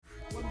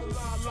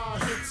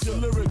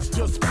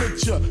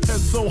split ya. Head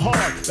so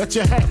hard that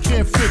your hat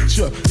can't fit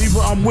ya.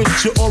 Either I'm with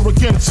ya or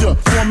against ya.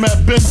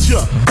 Format bent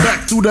ya.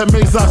 Back through that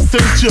maze I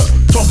sent ya.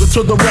 Talking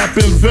to the rap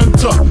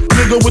inventor.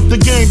 Nigga with the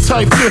game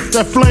type fifth,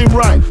 that flame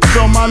right.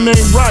 Spell my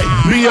name right.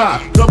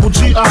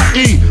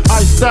 B-I-double-G-I-E.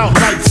 Iced out,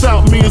 lights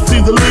out, me and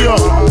Caesar Leo.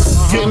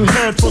 Getting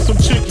head for some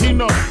chick he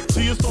know.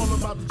 See, it's all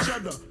about the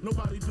cheddar.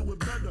 Nobody do it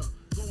better.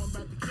 Going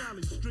back to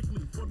Cali,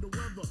 strictly for the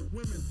weather.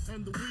 Women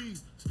and the weed.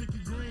 Sticky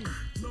green.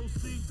 No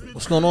seed.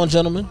 What's going on,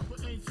 gentlemen?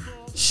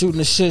 Shooting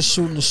the shit,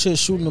 shooting the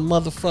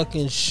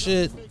motherfucking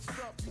shit.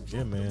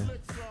 Yeah, man.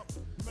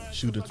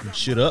 Shooting some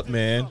shit up,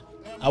 man.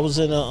 I was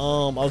in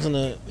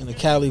a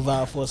Cali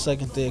vibe for a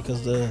second there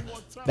because the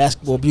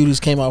basketball beauties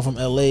came out from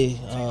LA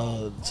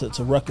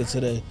to Rucker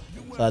today.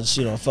 So I just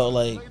felt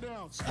like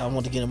I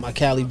wanted to get in my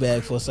Cali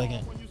bag for a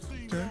second.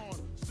 Okay.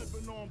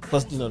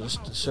 Plus,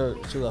 the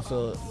shirt too. I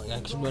feel like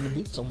I should be on the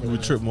beach somewhere. You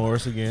were Trip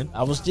Morris again.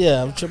 I was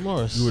Trip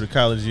Morris. You were the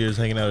college years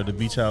hanging out at the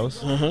beach house.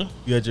 Mm-hmm.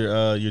 You had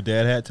your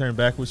dad hat turned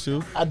backwards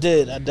too. I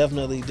did. I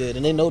definitely did,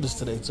 and they noticed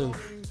today too.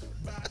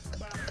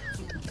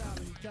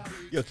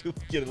 Yo, can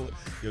we get a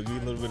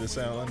little bit of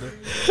sound under.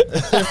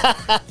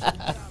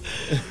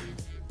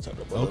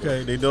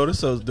 Okay, they noticed.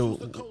 So,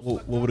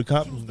 what were the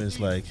compliments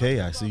like? Hey,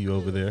 I see you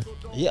over there.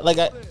 Yeah, like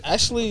I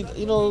actually,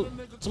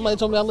 somebody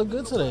told me I look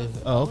good today.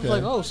 Oh, okay. I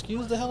was like,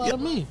 excuse the hell out of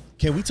me.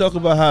 Can we talk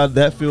about how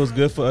that feels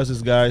good for us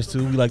as guys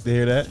too? We like to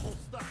hear that.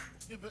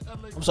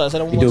 I'm sorry, say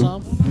that one more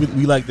time.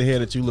 We like to hear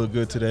that you look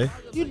good today.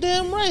 You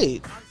damn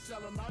right.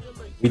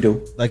 We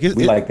do.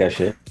 We like that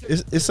shit.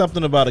 It's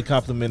something about a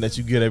compliment that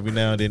you get every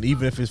now and then,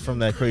 even if it's from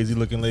that crazy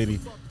looking lady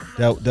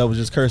that was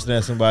just cursing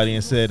at somebody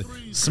and said,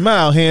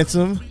 "Smile,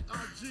 handsome."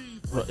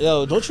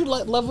 Yo, don't you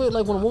love it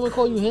like when a woman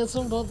call you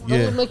handsome? Don't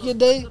it make your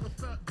day?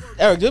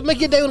 Eric, did it make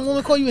your day when a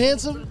woman call you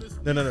handsome?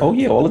 No. Oh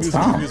yeah, all the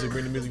time.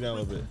 Bring the music down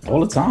a little bit. All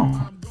the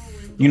time.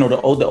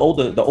 The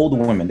older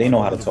women, they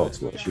know how to talk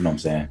to us. You know what I'm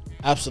saying?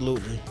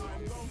 Absolutely.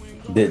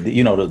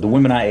 The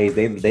women our age,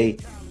 they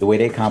the way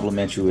they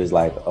compliment you is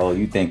like, oh,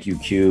 you think you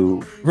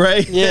cute,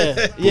 right?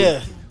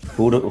 Yeah.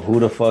 Who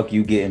the fuck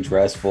you getting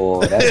dressed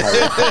for? That's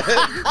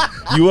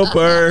how you a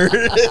bird.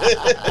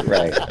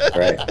 Right.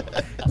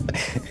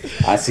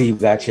 I see you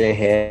got your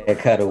hair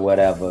cut or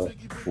whatever.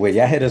 When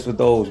y'all hit us with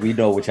those, we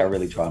know what y'all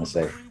really trying to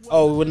say.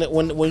 Oh,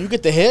 when you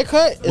get the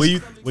haircut, where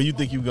you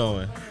think you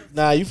going?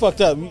 Nah, you fucked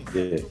up.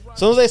 Yeah. As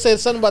soon as they say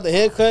something about the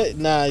haircut,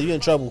 nah, you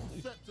in trouble.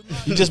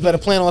 You just better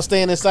plan on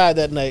staying inside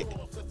that night.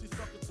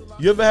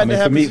 You ever had to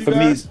happen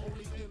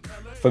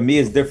for me,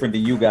 it's different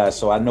than you guys.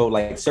 So I know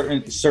like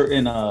certain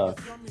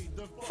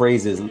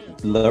phrases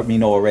let me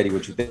know already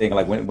what you think.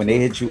 Like when they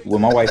hit you,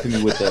 when my wife hit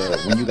me with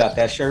when you got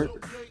that shirt.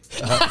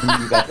 When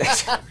you got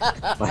that,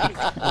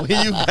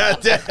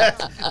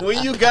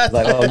 when you got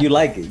like, that. oh, you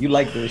like it. You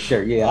like the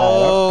shirt. Yeah.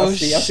 Oh, I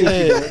see what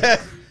you're doing.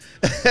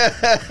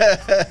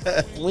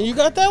 When you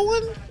got that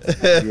one?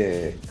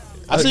 Yeah.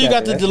 I see you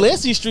got the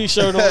Delancey Street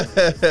shirt on.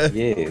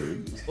 Yeah.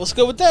 What's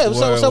good with that?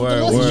 What's up with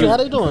Delancey Street? How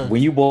they doing?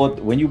 When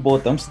you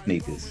bought them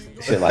sneakers,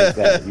 shit like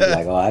that, you're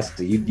like, oh, I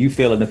see you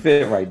feeling the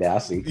fit right now. I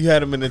see. You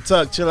had them in the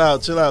tuck. Chill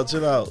out.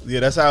 Yeah,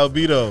 that's how it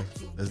be though.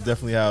 That's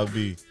definitely how it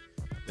be.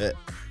 But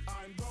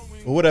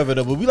whatever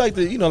though. But we like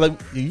to, like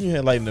you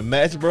had like in the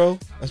match, bro.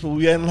 That's what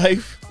we had in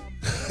life.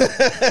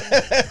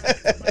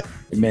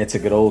 The man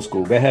took it old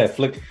school. Go ahead,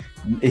 flick.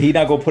 He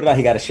not gonna put it out.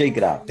 He got to shake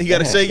it out. He got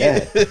to shake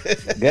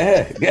it. Go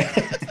ahead.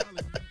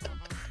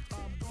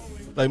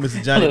 Like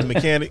Mr. Johnny the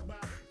Mechanic.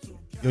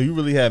 Yo, you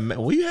really had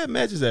where you had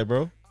matches at,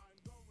 bro?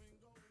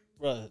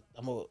 Bro,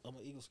 I'm an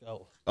Eagle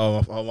Scout.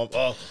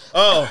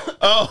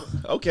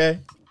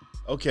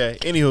 Okay.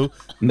 Anywho,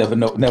 never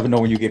know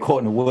when you get caught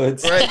in the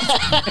woods. Right?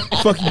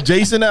 Fuck you,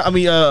 Jason. I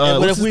mean,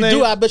 but if we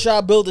do, I bet you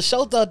I'll build a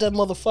shelter out that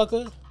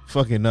motherfucker.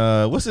 Fucking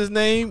what's his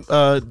name?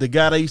 The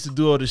guy that used to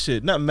do all this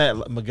shit. Not Matt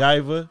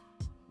MacGyver.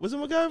 Was it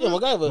MacGyver? Yeah,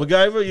 MacGyver.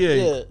 MacGyver,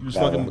 yeah. You was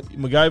fucking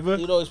MacGyver.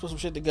 You'd always put some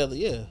shit together,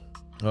 yeah.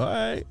 All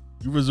right,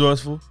 you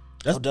resourceful.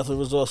 That's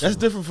definitely resourceful. That's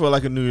different for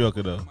like a New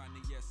Yorker though.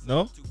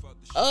 No.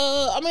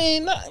 I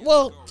mean,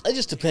 it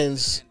just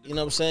depends. You know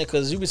what I'm saying?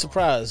 Because you'd be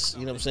surprised.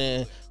 You know what I'm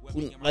saying?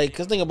 Like,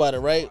 cause think about it,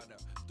 right?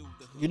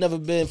 You never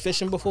been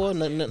fishing before?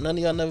 None of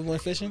y'all never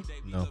went fishing?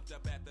 No.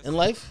 In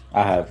life?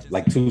 I have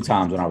like 2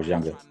 times when I was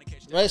younger.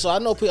 Right, so I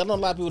know a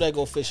lot of people that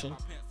go fishing.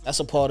 That's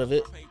a part of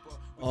it.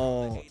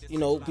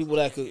 People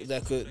that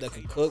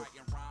could cook.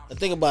 And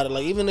think about it,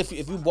 like even if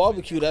you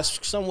barbecue,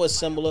 that's somewhat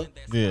similar.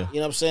 Yeah. You know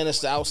what I'm saying? It's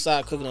the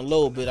outside cooking a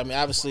little bit. I mean,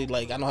 obviously,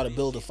 like I know how to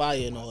build a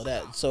fire and all of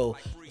that, so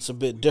it's a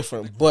bit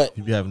different. But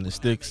you be having the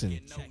sticks and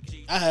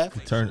I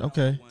have turn.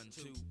 Okay.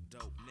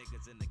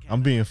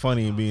 I'm being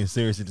funny and being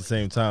serious at the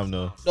same time,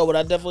 though. No, but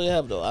I definitely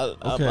have though.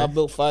 Okay. I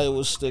built fire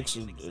with sticks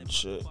and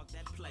shit.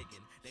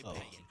 So,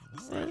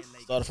 right.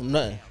 Started from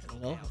nothing,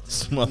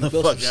 This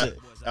motherfucker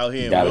out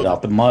here. Got it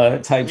out the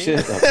mud type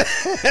shit.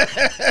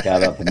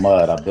 Got it out the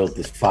mud. I built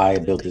this fire,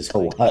 built this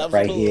whole hut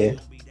right here.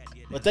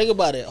 But think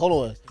about it.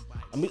 Hold on.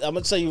 I'm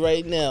gonna tell you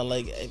right now.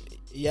 Like,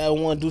 y'all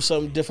want to do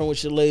something different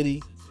with your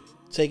lady,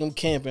 take them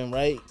camping,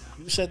 right?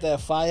 You set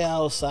that fire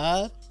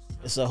outside.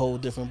 it's a whole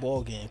different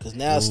ball game. Because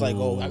now it's like,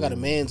 oh, I got a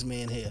man's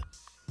man here.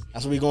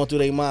 That's what we going through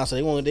their mind. So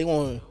they want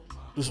to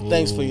do some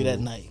things for you that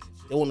night.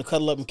 They want to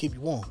cuddle up and keep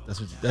you warm.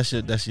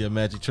 That's your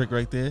magic trick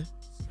right there.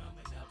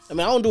 I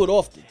mean, I don't do it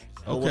often.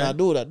 But when I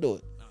do it, I do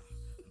it.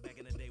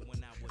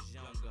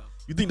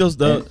 You think those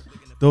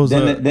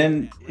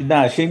then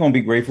nah, she ain't gonna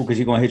be grateful because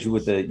she gonna hit you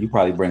with you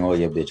probably bring all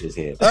your bitches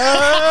here. Bring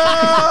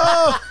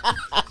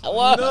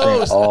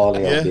all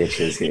your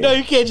bitches here. You know,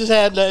 you can't just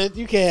have nothing.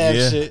 You can't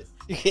have shit.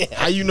 You can't.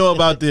 How you know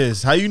about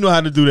this? How you know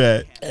how to do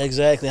that?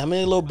 Exactly. How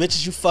many little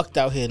bitches you fucked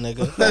out here,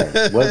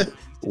 nigga?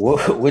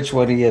 Which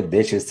one of your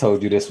bitches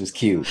told you this was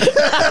cute?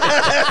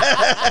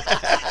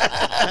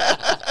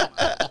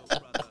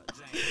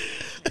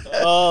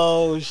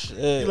 Oh shit!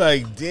 You're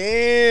like,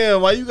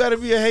 damn, why you gotta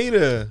be a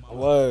hater?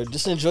 Word,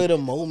 just enjoy the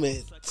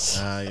moment.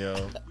 Nah,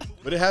 yo,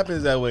 but it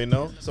happens that way,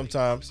 no?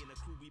 Sometimes.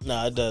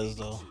 Nah, it does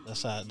though.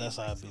 That's how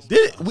it be.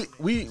 Did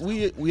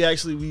it? We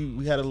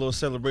actually had a little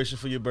celebration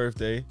for your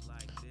birthday.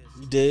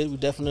 We did. We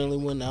definitely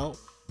went out.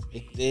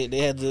 They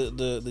had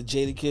the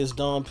Jadakiss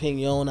Don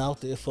Pignon out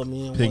there for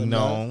me and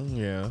Pignon,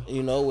 yeah.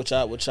 You know, which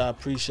I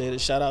appreciated.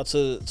 Shout out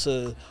to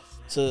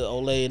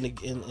Olay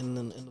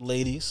and the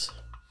ladies.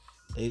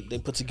 They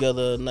put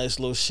together a nice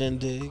little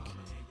shindig.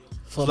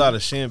 There's a lot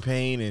of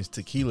champagne and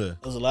tequila. There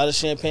was a lot of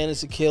champagne and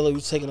tequila. We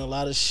were taking a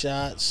lot of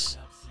shots.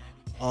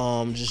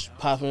 Just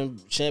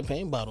popping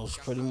champagne bottles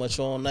pretty much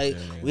all night.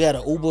 Yeah. We had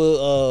an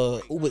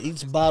Uber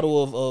Eats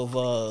bottle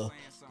of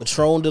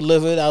Patron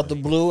delivered out the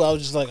blue. I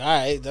was just like, all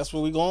right, that's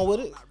where we going with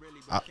it.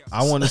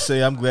 I want to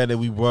say I'm glad that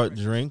we brought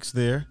drinks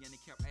there.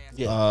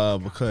 Yeah.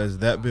 Because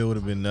that bill would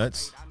have been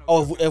nuts.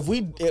 Oh, if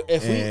we had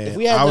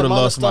the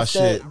amount of stuff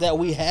that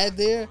we had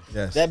there,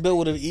 yes, that bill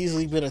would have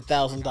easily been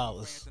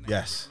 $1,000.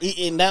 Yes,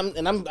 and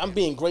I'm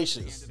being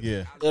gracious.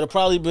 Yeah, it'd have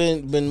probably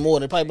been more.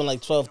 It'd probably been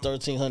like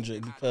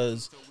 $1,200-$1,300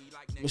 because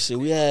let me see,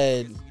 we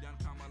had.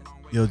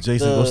 Yo,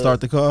 Jason, go start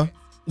the car.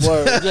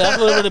 Word. Yeah, that's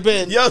what it would have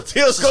been. Yo,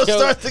 Teals, go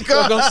start the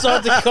car. Go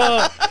start the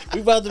car.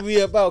 We about to be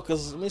about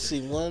because let me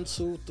see, 1,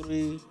 2,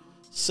 3,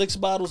 6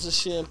 bottles of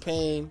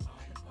champagne,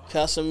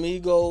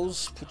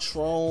 Casamigos,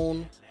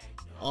 Patron.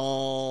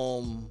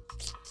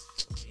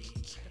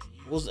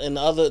 Was and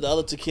the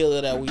other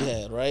tequila that we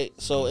had, right?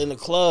 So in the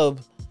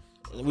club,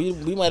 we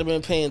might have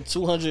been paying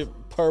 $200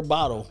 per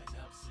bottle.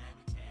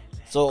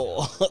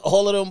 So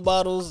all of them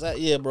bottles,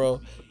 yeah, bro.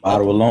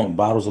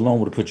 Bottles alone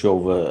would have put you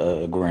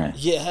over a grand.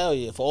 Yeah, hell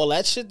yeah. For all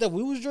that shit that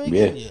we was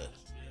drinking, yeah.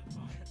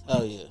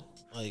 Hell yeah.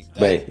 Like that.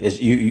 But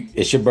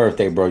it's your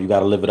birthday, bro. You got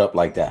to live it up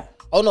like that.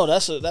 Oh no,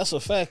 that's a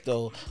fact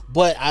though.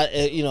 But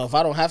if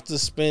I don't have to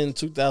spend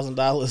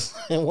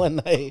 $2,000 in one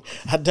night,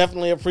 I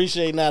definitely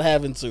appreciate not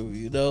having to.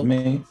 You know, I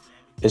mean,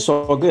 it's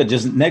all good.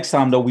 Just next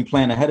time though, we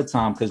plan ahead of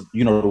time because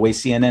the way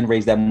CNN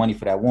raised that money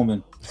for that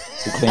woman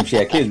who claimed she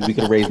had kids, we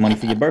could have raised money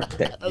for your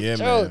birthday. Yeah,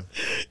 true. Man.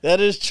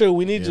 That is true.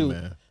 We need to.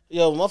 Man.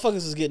 Yo, motherfuckers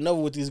is getting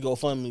over with these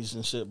GoFundMe's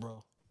and shit,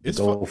 bro.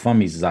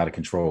 GoFundMe's is out of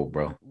control,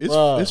 bro.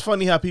 It's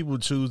funny how people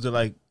choose to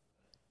like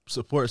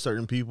support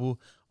certain people.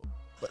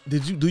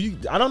 Did you?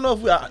 I don't know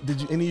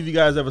if any of you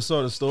guys ever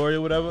saw the story or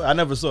whatever. I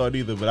never saw it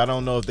either, but I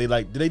don't know if they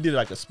did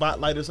like a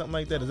spotlight or something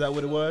like that. Is that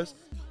what it was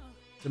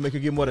to make her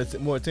get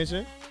more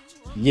attention?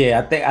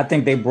 Yeah, I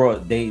think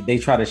they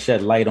try to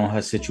shed light on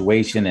her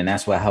situation, and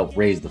that's what helped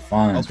raise the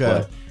funds.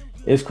 Okay. But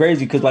it's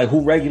crazy because like who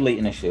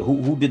regulating this shit?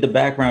 Who did the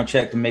background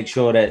check to make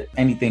sure that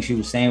anything she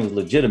was saying was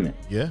legitimate?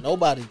 Yeah,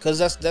 nobody. Because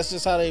that's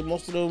just how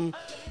most of them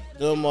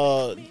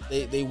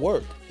they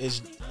work.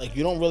 It's like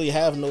you don't really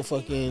have no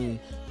fucking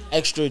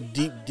extra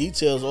deep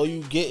details. All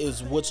you get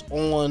is what's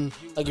on.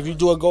 Like if you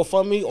do a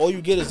GoFundMe, all you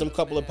get is them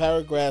couple of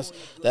paragraphs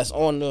that's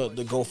on the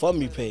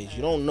GoFundMe page.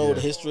 You don't know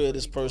the history of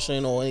this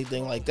person or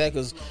anything like that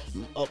because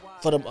a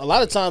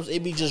lot of times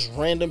it be just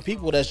random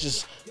people that's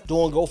just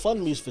doing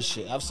GoFundMes for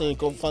shit. I've seen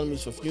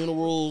GoFundMes for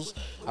funerals.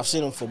 I've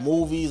seen them for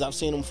movies. I've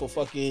seen them for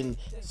fucking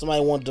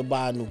somebody wanted to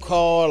buy a new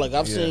car. Like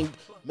I've seen.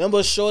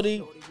 Remember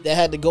Shorty that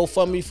had to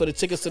GoFundMe for the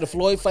tickets to the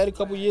Floyd fight a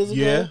couple years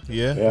ago?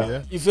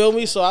 Yeah. You feel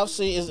me? So I've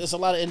seen it's a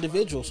lot of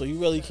individuals, so you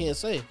really can't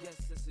say.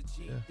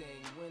 Yeah.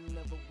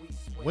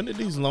 When did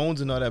these loans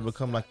and all that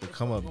become like the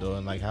come up though,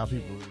 and like how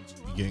people be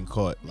getting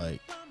caught?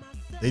 Like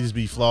they just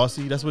be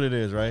flossy. That's what it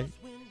is, right?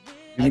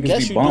 I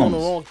guess you're doing the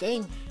wrong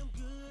thing.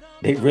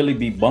 They really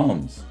be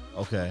bums.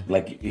 Okay.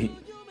 Like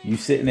you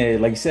sitting there,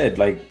 like you said,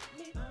 like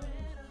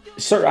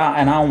sir,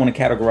 and I don't want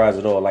to categorize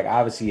it all. Like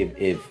obviously,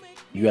 if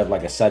you have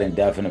like a sudden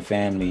death in the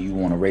family, you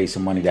want to raise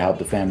some money to help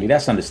the family.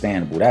 That's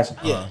understandable. That's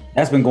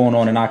been going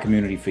on in our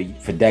community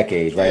for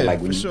decades, right? Yeah, like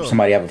when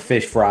somebody have a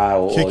fish fry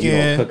or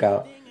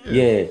cookout.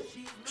 Yeah.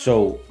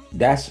 So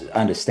that's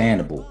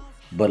understandable.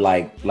 But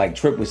like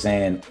Trip was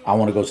saying, I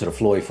want to go to the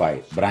Floyd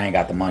fight, but I ain't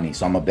got the money,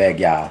 so I'm gonna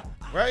beg y'all.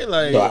 Right,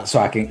 like so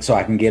I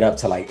can get up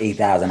to like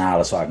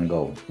 $8,000 so I can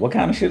go. What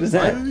kind of shit is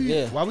that?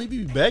 Why we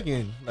be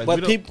begging? Like,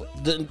 but people,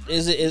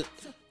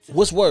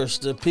 what's worse,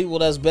 the people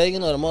that's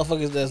begging or the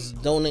motherfuckers that's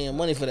donating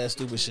money for that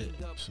stupid shit?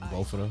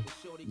 Both of them.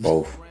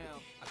 Both.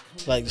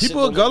 Like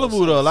People are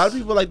gullible though. A lot of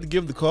people like to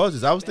give the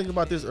causes. I was thinking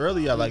about this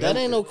earlier. Like that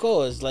ain't no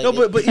cause. Like no,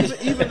 but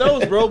even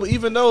those, bro. But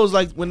even those,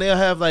 like when they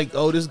have like,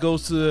 oh, this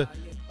goes to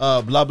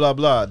blah blah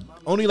blah.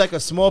 Only like a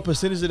small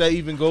percentage of that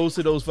even goes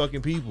to those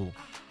fucking people.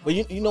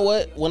 But you know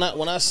what? When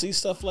I see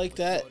stuff like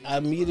that, I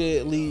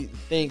immediately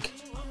think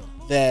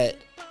that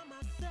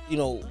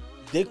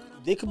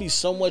there could be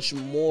so much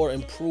more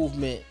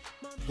improvement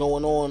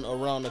going on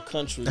around the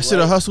country. That shit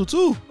a hustle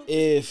too.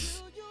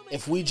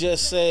 If we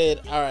just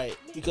said, all right,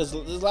 because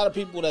there's a lot of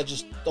people that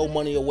just throw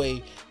money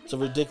away to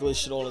ridiculous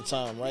shit all the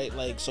time, right?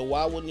 Like, so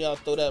why wouldn't y'all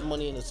throw that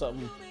money into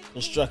something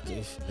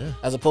constructive,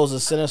 as opposed to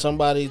sending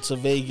somebody to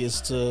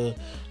Vegas to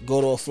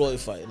go to a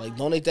Floyd fight? Like,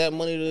 donate that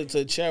money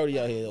to charity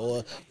out here,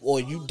 or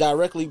you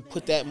directly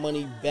put that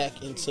money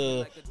back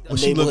into what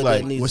she look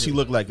like. What she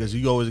look like, because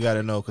you always got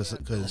to know, because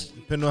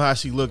depending on how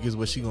she look is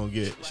what she gonna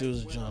get. She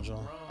was a John.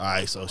 All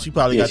right, so she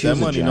probably got that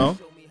money, no?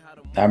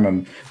 I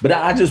remember, but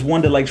I just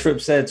wonder, like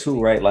Trip said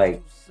too, right?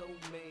 Like,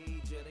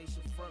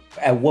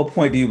 at what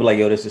point do you be like,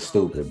 yo, this is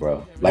stupid,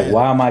 bro? Like,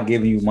 why am I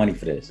giving you money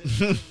for this?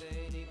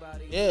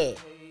 Yeah.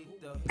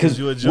 Because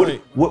you a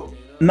joint.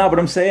 No, but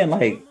I'm saying,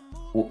 like,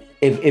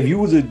 if you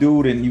was a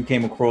dude and you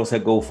came across her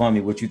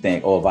GoFundMe, what you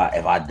think? Oh,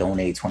 if I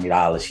donate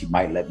 $20, she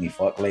might let me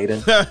fuck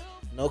later.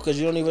 No, because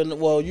you don't even.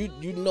 Well, you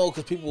know,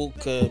 because people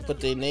could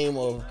put their name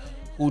of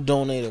who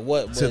donated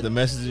what. Send the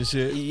message and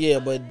shit. Yeah,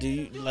 but do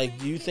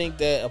you think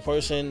that a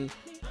person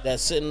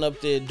that's sitting up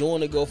there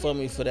doing the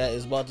GoFundMe for that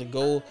is about to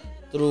go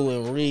through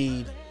and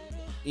read,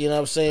 you know what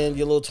I'm saying,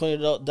 your little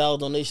 $20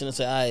 donation and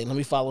say, all right, let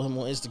me follow him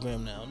on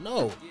Instagram now?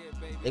 No.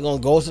 They're going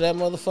to go to that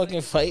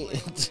motherfucking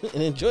fight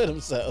and enjoy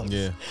themselves.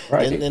 Yeah.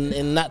 Right.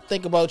 And not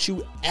think about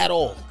you at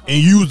all. And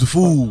use the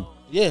food.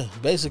 Yeah,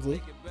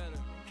 basically.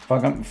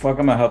 Fuck, I'm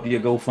gonna help you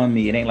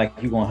GoFundMe. It ain't like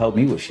you gonna help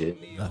me with shit.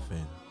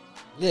 Nothing.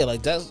 Yeah,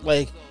 like that's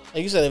like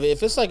you said,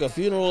 if it's like a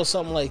funeral or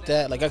something like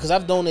that, like, because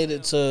I've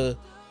donated to,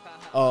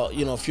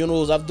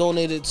 funerals. I've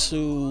donated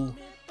to,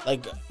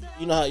 like,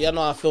 y'all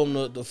know I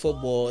filmed the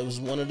football. It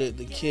was one of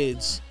the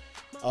kids.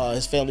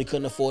 His family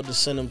couldn't afford to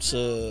send him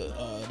to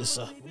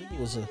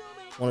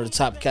one of the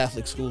top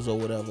Catholic schools or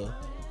whatever.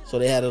 So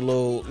they had a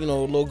little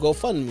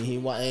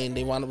GoFundMe. And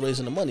they wound up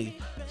raising the money.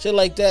 Shit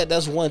like that.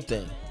 That's one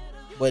thing.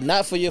 But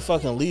not for your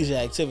fucking leisure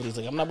activities.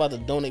 Like, I'm not about to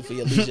donate for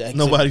your leisure activities.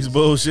 Nobody's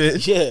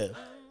bullshit. Yeah.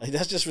 Like,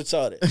 that's just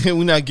retarded.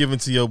 We're not giving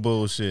to your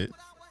bullshit.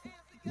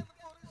 That's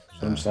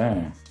what I'm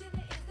saying.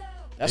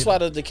 That's why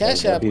the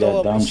Cash App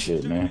throw up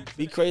shit, man.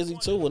 Be crazy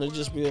too when it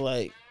just be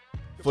like,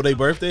 for their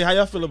birthday. How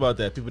y'all feel about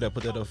that? People that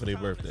put that up for their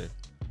birthday.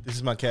 This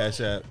is my Cash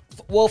App.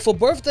 Well, for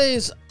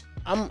birthdays,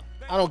 I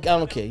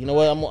don't care. You know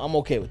what? I'm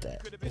okay with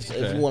that.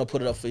 If you want to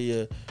put it up for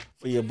your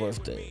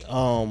birthday.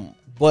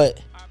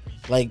 But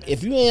like,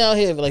 if you ain't out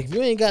here, like, if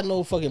you ain't got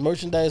no fucking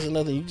merchandise or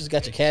nothing, you just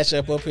got your Cash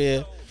App up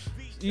here,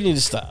 you need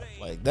to stop.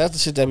 Like, that's the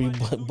shit that be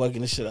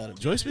bugging the shit out of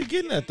me. Joints be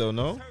getting that though,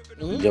 no?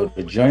 Mm-hmm. Yo,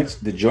 the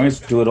joints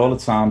do it all the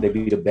time. They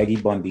be the Beggy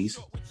Bundys.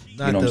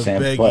 Not you know what I'm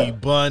saying? Beggy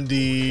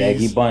Bundys.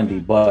 Beggy Bundy,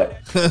 but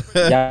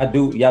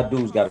y'all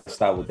dudes gotta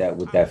stop with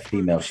that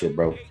female shit,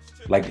 bro.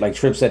 Like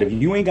Trip said, if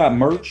you ain't got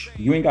merch,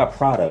 you ain't got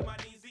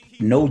product,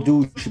 no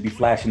dude should be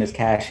flashing his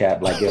Cash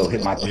App like, yo,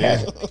 hit my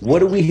Cash App.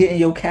 What are we hitting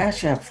your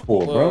Cash App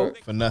for, bro?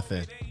 For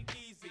nothing.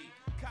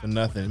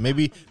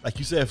 Maybe, like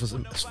you said, for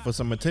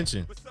some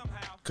attention,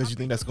 because you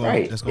think that's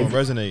going to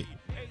resonate.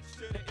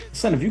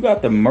 Son, if you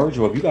got the merch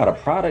or if you got a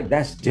product,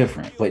 that's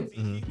different. But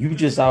you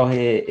just out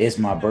here, it's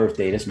my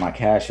birthday, this is my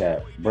Cash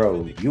App,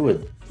 bro. You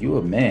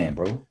a man,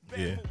 bro.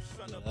 Yeah.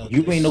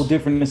 You ain't no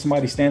different than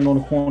somebody standing on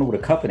the corner with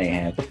a cup in their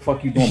hand. What the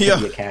fuck you doing putting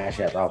your Cash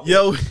App out there?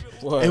 Yo,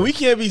 and we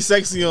can't be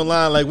sexy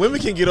online. Like,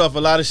 women can get off a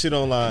lot of shit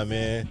online,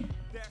 man.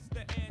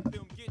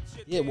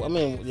 Yeah, well, I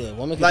mean, yeah,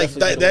 women can like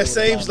that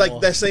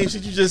same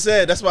shit you just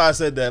said. That's why I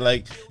said that.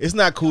 Like, it's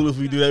not cool if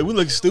we do that. We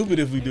look stupid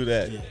if we do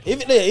that. Yeah.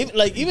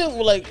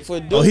 Even for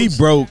dudes, oh, he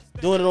broke.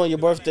 Doing it on your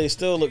birthday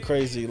still look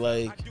crazy.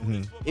 Like,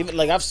 even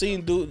like I've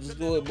seen dudes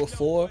do it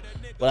before,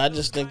 but I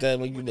just think that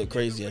when you look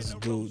crazy as a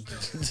dude,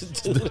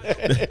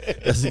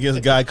 that's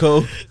against guy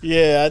code.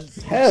 Yeah,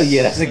 hell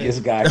yeah, that's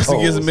against guy code. That's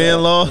against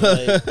man law.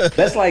 Like,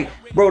 that's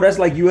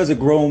like you as a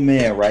grown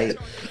man, right?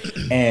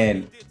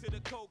 And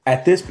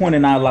at this point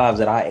in our lives,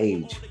 at our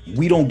age,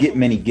 we don't get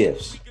many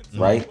gifts,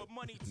 right?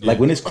 Like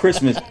when it's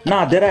Christmas,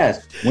 dead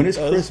ass. When it's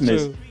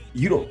Christmas, true.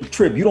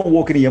 You don't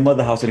walk into your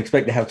mother's house and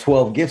expect to have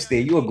 12 gifts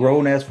there. You a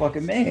grown ass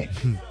fucking man.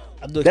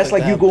 That's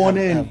like you going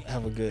in.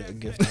 Have a good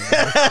gift. What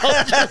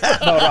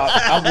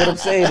I'm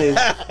saying is,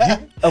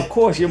 of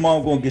course, your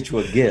mom gonna get you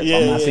a gift.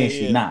 I'm not saying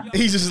she's not.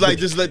 He's just like,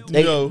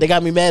 you know. They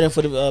got me mad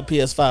for the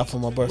PS5 for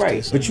my birthday.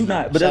 Right, so, but you're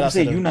not. But I'm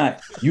saying you're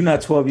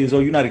not 12 years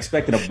old. You're not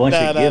expecting a bunch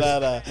of gifts.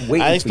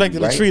 I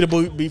expected the tree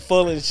to be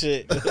full and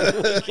shit.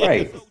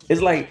 Right.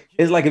 It's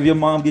like if your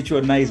mom get you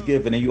a nice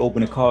gift and then you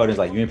open the card and it's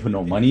like, you ain't put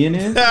no money in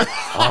it.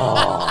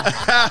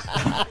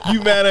 You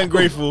mad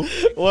ungrateful.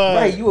 Wow.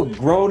 Right, you a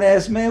grown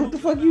ass man. What the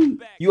fuck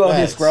you out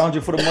here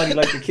scrounging for the money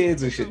like the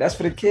kids and shit. That's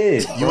for the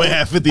kids. You ain't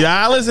have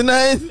 $50 and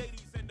nothing.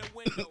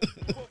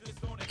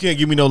 You can't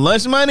give me no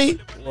lunch money.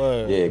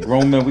 Word. Yeah,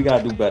 grown men, we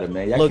gotta do better,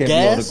 man. Y'all Little can't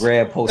be on the gas?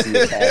 grab posting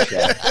your cash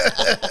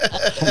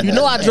out. You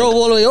know I drove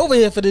all the way over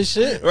here for this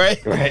shit.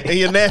 Right? Right. And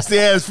your nasty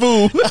ass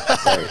food.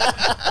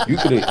 Right. You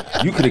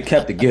could have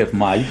kept the gift,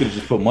 Ma. You could have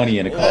just put money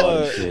in the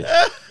car and shit.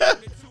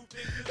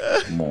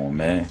 Come on,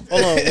 man.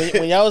 Hold on,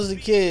 when y'all was a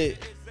kid,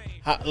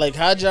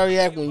 how'd y'all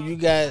react when you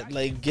got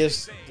like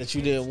gifts that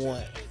you didn't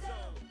want?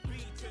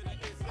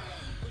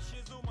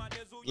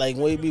 Like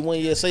when it be 1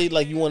 year, say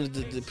like you wanted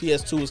the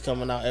PS2 was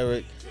coming out,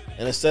 Eric,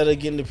 and instead of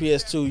getting the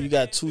PS2, you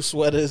got 2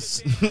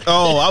 sweaters.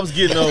 Oh, I was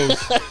getting those.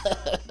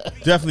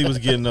 Definitely was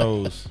getting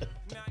those.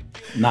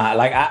 Nah,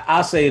 like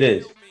I'll say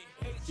this.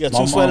 You got My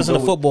 2 sweaters and a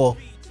mom's football.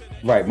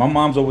 Right, my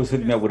mom's always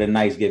hooked me up with a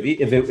nice gift.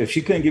 If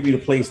she couldn't give you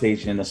the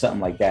PlayStation or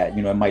something like that,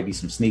 you know, it might be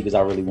some sneakers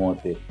I really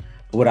wanted.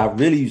 But what I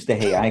really used to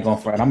hate, I ain't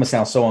gonna front. I'm gonna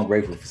sound so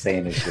ungrateful for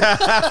saying this shit.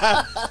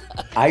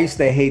 I used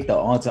to hate the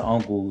aunts and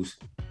uncles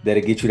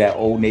that'll get you that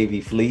Old Navy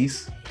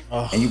fleece,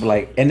 and you be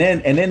like, and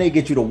then they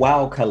get you the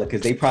wild color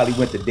because they probably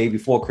went the day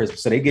before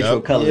Christmas, so they get you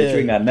a color that you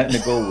ain't got nothing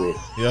to go with.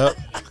 Yep.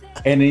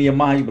 And in your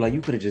mind, you be like,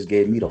 you could have just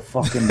gave me the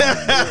fucking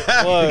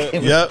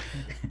money. Yep.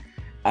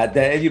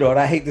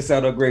 I hate to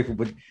sound ungrateful,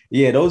 but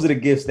yeah, those are the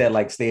gifts that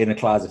like stay in the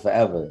closet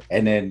forever,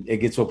 and then it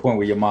gets to a point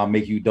where your mom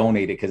make you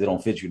donate it because it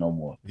don't fit you no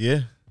more.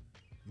 Yeah.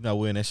 You're not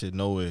wearing that shit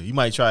nowhere. You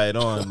might try it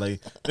on,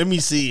 like, let me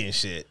see and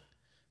shit.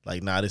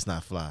 Like, nah, this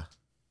not fly.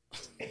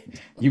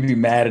 You be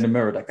mad in the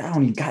mirror, like, I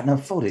don't even got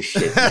nothing for this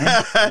shit,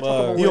 man.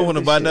 You don't want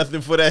to buy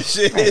nothing for that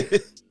shit.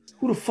 Right.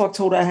 Who the fuck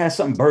told I had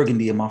something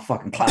burgundy in my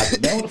fucking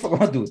closet, man? What the fuck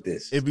am I do with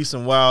this? It'd be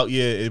some wild,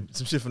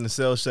 some shit from the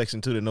sales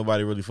section too that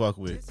nobody really fuck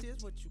with.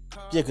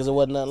 Yeah, because there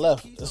wasn't nothing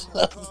left. It's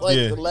like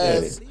Yeah. the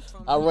last.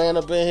 I ran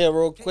up in here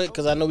real quick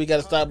because I know we got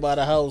to stop by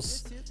the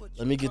house.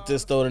 Let me get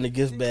this thrown in the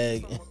gift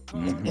bag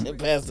and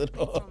pass it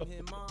off.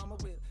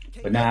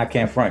 But now I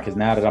can't front because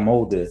now that I'm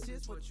older,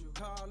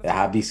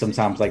 I be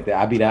sometimes like that.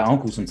 I be that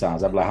uncle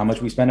sometimes. I be like, how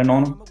much we spending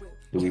on them?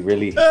 Do we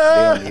really? They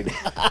don't need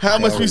that. How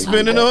much we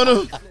spending on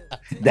them?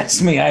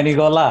 That's me. I ain't even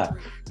gonna lie.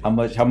 How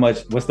much?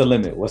 What's the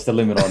limit? What's the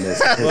limit on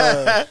this?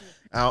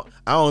 I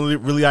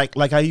don't really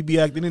like how you be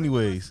acting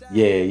anyways.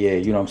 Yeah.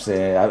 You know what I'm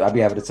saying? I be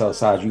having to tell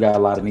Saj, you got a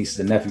lot of nieces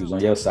and nephews on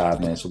your side,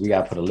 man. So we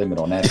gotta put a limit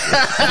on that shit.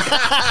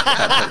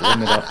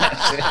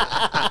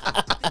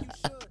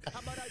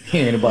 He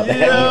ain't about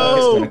that.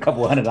 You spend a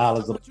couple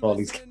 $100 on all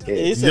these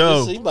kids.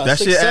 Yo, that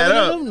shit add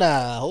up.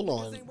 Nah, hold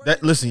on.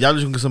 Listen, y'all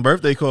just gonna get some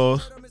birthday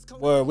calls.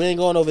 Word, we ain't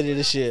going over there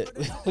this shit.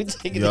 We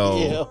taking the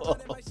year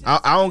off.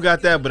 I don't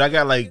got that, but I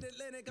got like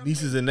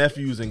nieces and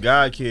nephews and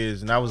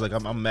godkids, and I was like,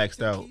 I'm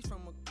maxed out.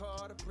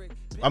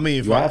 I mean,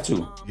 if You have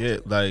to. Yeah,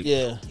 like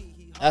Yeah.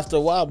 After a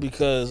while,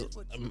 because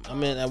I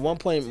mean, at one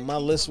point my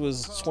list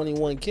was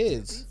 21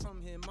 kids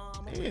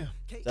yeah.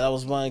 that I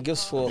was buying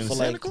gifts for And for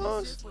Santa like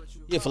Claus?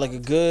 for like a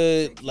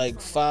good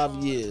like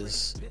 5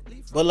 years.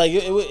 But like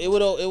it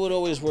would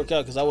always work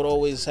out because I would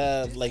always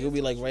have like it would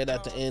be like right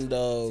at the end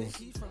of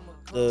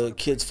the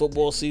kids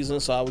football season,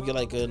 so I would get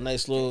like a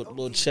nice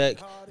little check,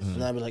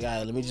 and I'd be like, all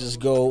right, let me just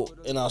go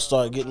and I'll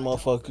start getting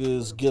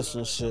motherfuckers gifts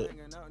and shit.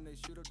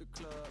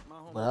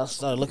 When I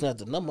started looking at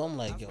the number, I'm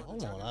like, yo,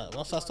 hold on.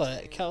 Once I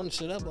started counting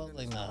shit up, I was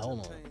like, nah,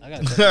 hold on, I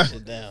gotta cut that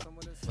shit down.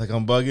 Like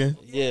I'm bugging.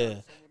 Yeah,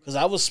 because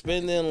I was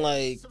spending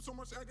like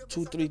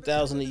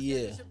 $2,000-3,000 a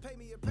year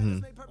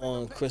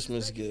on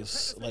Christmas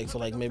gifts, like for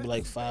like maybe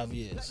like 5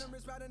 years.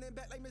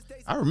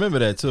 I remember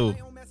that too.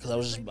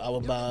 Cause I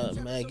would buy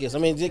mad gifts. I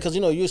mean, cause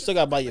you still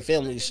gotta buy your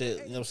family shit.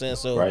 You know what I'm saying?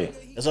 So Right.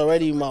 it's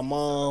already my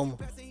mom.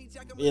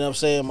 You know what I'm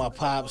saying? My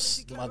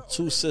pops, my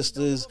 2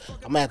 sisters.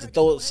 I'm gonna have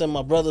to send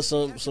my brother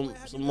some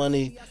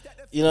money.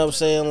 You know what I'm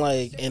saying?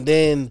 Like, and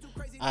then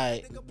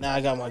now I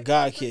got my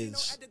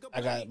godkids.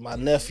 I got my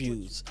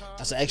nephews.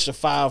 That's an extra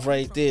 5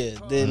 right there.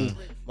 Then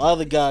my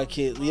other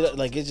godkid. You know,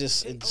 like it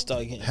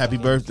started getting Happy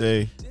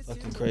birthday.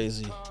 fucking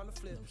crazy. You know what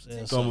I'm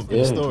saying? Throw him So, up in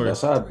the story.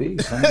 That's how it be,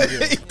 son.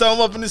 Throw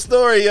him up in the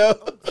story, yo.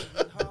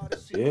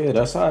 Yeah,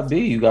 that's how it be.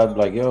 You got to be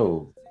like,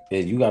 yo,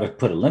 you got to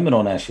put a limit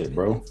on that shit,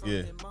 bro.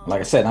 Yeah.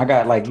 Like I said, I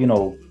got like,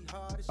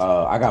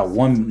 I got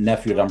one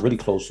nephew that I'm really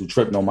close to,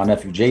 tripping on my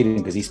nephew Jaden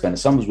because he spent the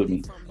summers with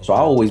me. So I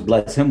always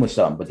bless him with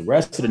something. But the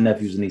rest of the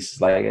nephews and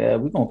nieces, like,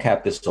 we're gonna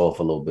cap this off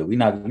a little bit. You're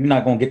not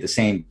gonna get the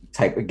same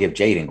type of gift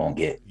Jaden gonna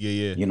get.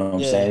 Yeah. You know what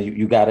I'm saying?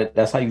 You got it.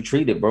 That's how you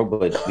treat it, bro.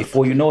 But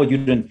before you know it,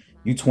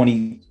 you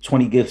 20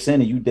 gifts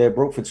in and you dead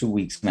broke for 2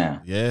 weeks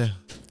now. Yeah.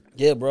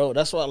 yeah, bro.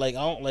 That's why like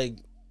I don't like.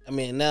 I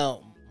mean,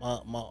 now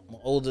my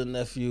older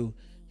nephew,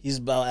 he's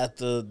about at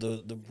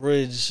the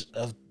bridge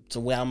to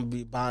where I'm gonna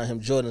be buying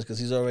him Jordans because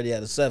he's already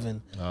at a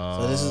 7.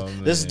 So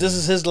this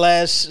is his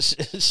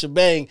last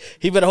shebang.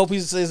 He better hope he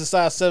stays a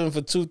size 7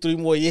 for 2-3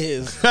 more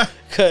years.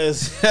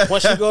 Because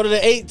once you go to the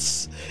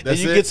 8s and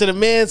you get to the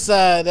men's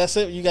side, that's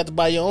it. You got to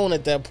buy your own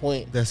at that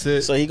point. That's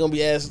it. So he gonna be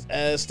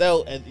assed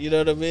out, and you know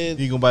what I mean?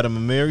 You gonna buy them a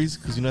Marys?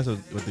 Because you know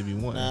that's what they be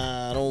wanting.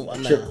 Nah, I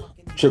don't.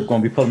 Trip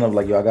gonna be pulling up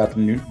like, yo, I got the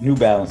new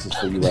Balances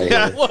for you right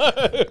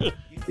here.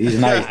 These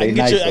nice, they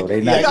nice though. They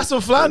They nice. got some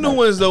fly new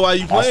ones though while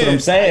you That's what playing. I'm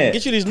saying.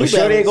 Get you these new But sure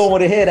they ain't Balances. gonna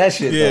want to hear that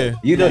shit. Yeah. Though.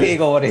 You know he ain't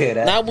gonna want to hear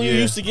that. Not when you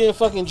Yeah. used to getting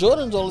fucking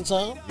Jordans all the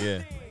time.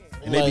 Yeah.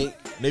 And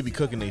they be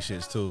cooking they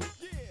shits too.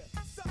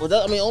 Well,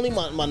 only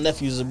my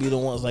nephews would be the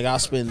ones. Like, I'll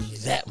spend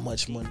that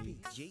much money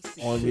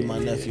on my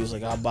nephews.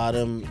 Like, I'll buy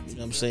them, you know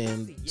what I'm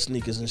saying,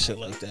 sneakers and shit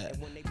like that.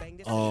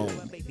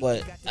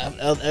 But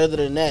other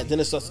than that, then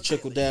it starts to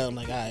trickle down.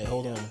 Like, all right,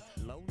 hold on.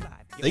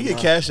 They get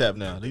Cash App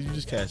now. They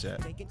just Cash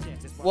App.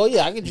 Well,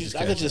 yeah, I could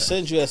just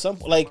send you at some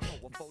point. Like,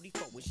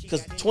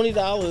 because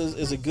 $20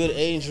 is a good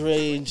age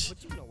range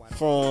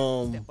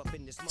from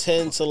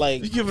 10 to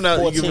like. You giving out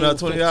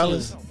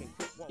 $20?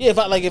 Yeah,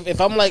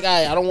 if I'm like, all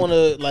right, I don't want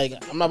to, like,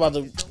 I'm not about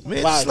to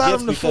man, buy a slide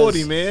gift them to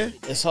 40, man.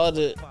 It's hard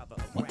to.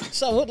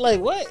 So what? Like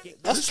what?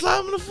 Just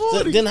slide them to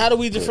 40. Then how do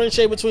we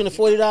differentiate between the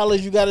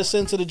 $40 you got to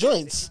send to the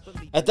joints?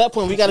 At that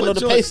point, we got to know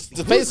the pace.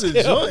 The pace.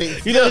 The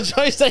joints? You know the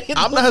joints.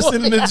 I'm not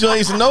sending the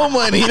joints no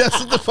money. That's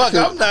what the fuck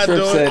I'm not Trip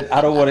doing. said, I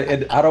don't want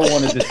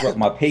to disrupt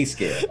my pay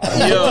scale. You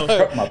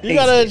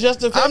gotta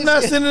adjust the pay I'm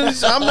not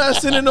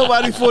sending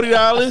nobody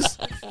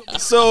 $40.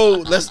 So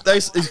let's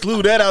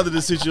exclude that out of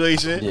the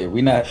situation. Yeah,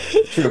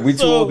 we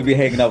too old to be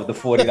hanging out with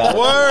the $40.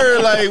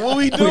 Word, like what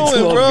we too old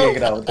doing, to be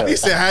hanging out with bro? that. He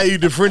said, "How you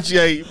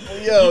differentiate?"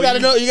 Yo, you gotta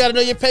know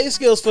your pay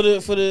skills for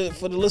the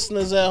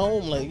listeners at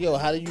home. Like, yo,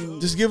 how do you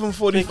just give them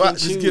 45?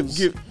 Just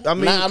give. I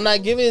mean, I'm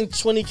not giving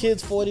 20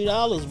 kids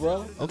 $40,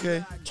 bro.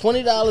 Okay,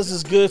 $20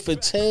 is good for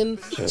 10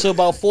 to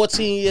about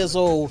 14 years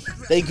old.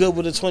 They good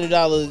with a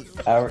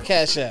 $20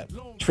 Cash App.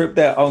 Trip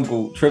that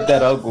uncle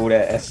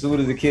that as soon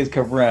as the kids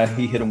come around,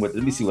 he hit him with,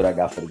 let me see what I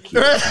got for the kids.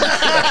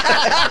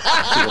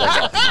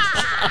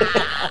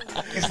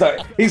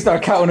 he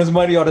start counting his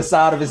money on the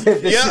side of his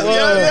hip.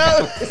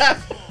 Yeah.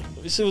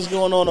 Let me see what's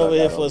going on over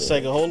here for a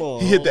second. Hold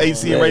on. He hit the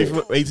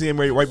ATM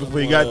right before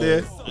he got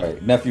there. Right.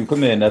 Nephew,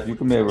 come here, real quick.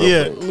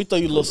 Let me throw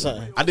you a little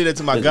something. I did that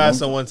to my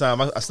godson one time.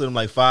 I slid him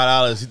like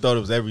 $5. He thought it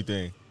was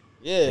everything.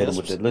 Yeah.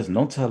 Listen,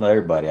 don't tell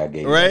everybody I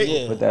gave you. Right?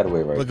 Yeah. Put that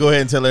away, right? But go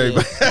ahead and tell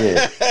everybody.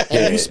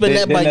 Yeah. You spend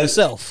that by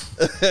yourself.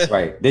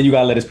 Right. Then you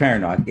gotta let his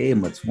parent know. I gave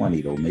him a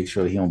 20 though. Make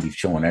sure he don't be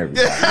showing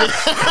everybody.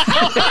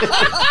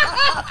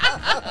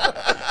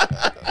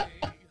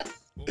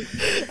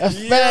 That's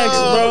facts,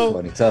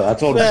 bro. I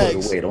told him to put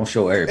it away. Don't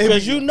show everybody.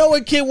 Because you know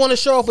a kid want to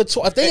show off a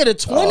 20. If they hit a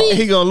 20,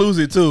 he gonna lose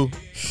it too.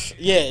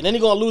 Yeah, and then he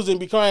gonna lose it and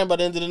be crying by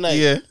the end of the night.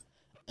 Yeah.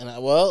 And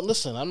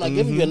listen, I'm not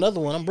giving you another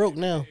one. I'm broke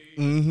now.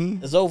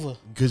 Mm-hmm. It's over.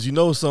 Because you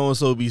know so and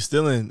so be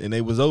stealing, and they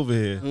was over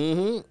here.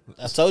 Mm-hmm.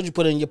 I told you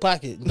put it in your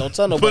pocket. Don't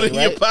tell nobody. Put it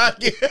in your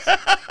pocket.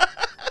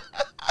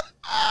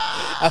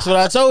 That's what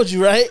I told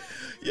you, right?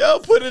 Yo,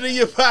 put it in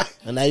your pocket.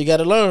 And now you got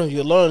to learn.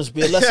 You learn. It's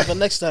be a lesson for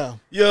next time.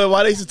 Yo,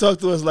 why they used to talk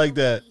to us like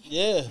that?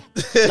 Yeah,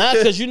 not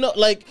because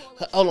like,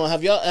 hold on.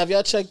 Have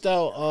y'all checked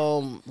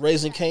out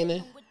Raising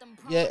Kanan?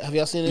 Yeah, have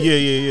y'all seen it?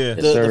 Yeah.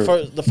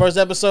 The first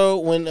episode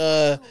when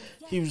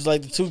he was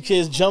like the two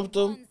kids jumped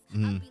him,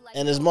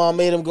 and his mom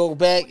made him go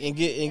back and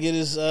get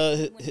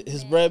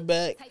his bread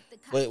back.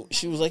 But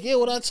she was like, "Yeah,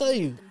 what I tell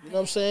you? You know what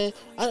I'm saying?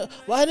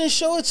 Why I didn't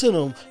show it to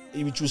them?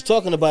 You was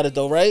talking about it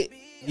though, right?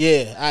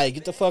 Yeah, all right,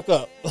 get the fuck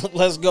up.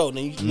 Let's go."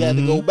 Then you had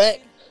to go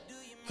back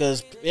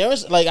because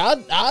parents, like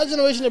our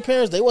generation of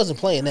parents, they wasn't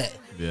playing that.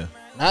 Yeah.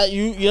 Not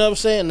you. You know what I'm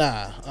saying?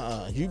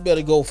 Nah. You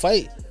better go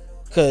fight.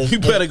 You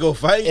better go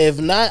fight. If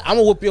not, I'm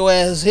gonna whoop your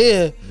ass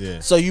here. Yeah.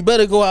 So you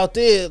better go out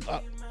there.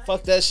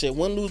 Fuck that shit.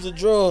 Win, lose, or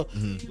draw.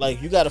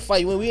 Like, you gotta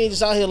fight. We ain't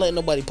just out here letting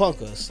nobody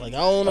punk us. Like, I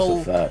don't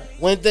know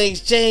when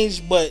things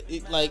change, but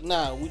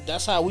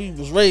that's how we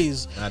was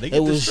raised. Nah, they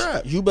get the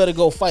strap. You better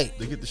go fight.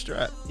 They get the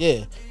strap.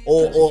 Yeah.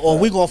 Or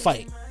we gonna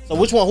fight. So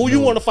which one? Who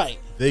you want to fight?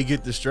 They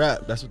get the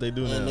strap. That's what they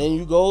do now. And then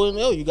you go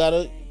and you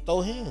gotta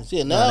throw hands.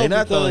 Yeah. Now they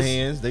not throwing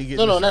hands. They get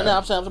no.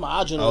 I'm talking about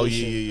our generation. Oh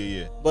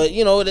yeah. But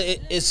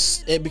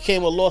it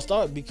became a lost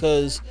art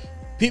because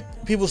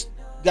people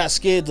got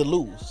scared to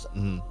lose.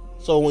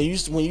 So when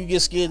you get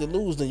scared to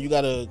lose, then you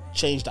gotta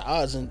change the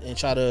odds and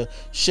try to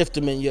shift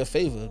them in your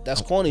favor.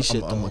 That's corny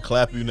shit. I'm gonna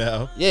clap you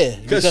now. Yeah,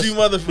 because you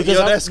motherfucker.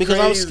 That's because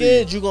crazy. I'm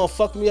scared you're gonna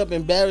fuck me up,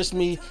 embarrass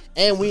me,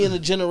 and we in the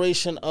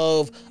generation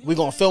of we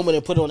gonna film it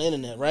and put it on the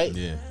internet, right?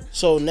 Yeah.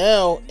 So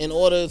now, in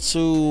order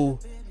to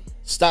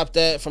stop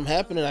that from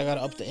happening, I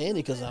gotta up the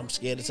ante because I'm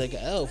scared to take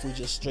an L if we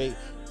just straight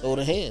throw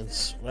the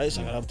hands, right?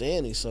 So I gotta up the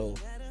ante. So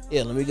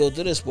yeah, let me go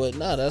through this, but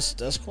nah,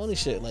 that's corny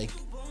shit. Like,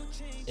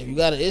 if you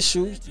got an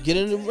issue, get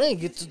in the ring,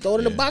 throw it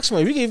in the boxing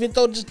ring. You can even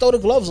throw the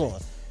gloves on.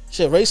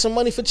 Shit, raise some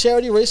money for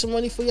charity, raise some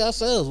money for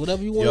yourselves,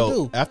 whatever you want to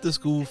do. After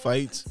school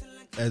fights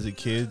as a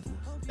kid,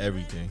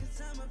 everything.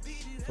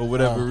 For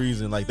whatever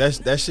reason, like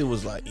that shit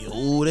was like,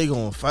 yo, they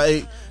gonna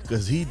fight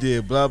because he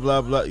did blah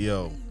blah blah,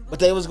 yo. But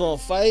they was gonna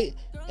fight,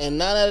 and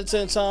 9 out of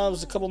 10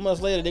 times, a couple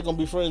months later, they're gonna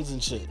be friends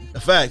and shit.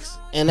 Facts.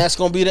 And that's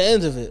gonna be the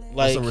end of it.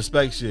 Like, that's some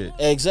respect shit.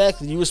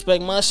 Exactly. You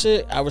respect my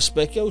shit, I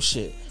respect your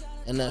shit.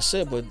 And that's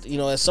it. But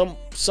at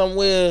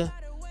somewhere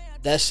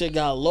that shit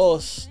got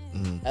lost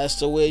as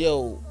to where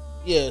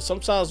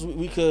sometimes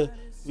we could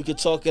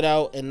talk it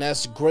out, and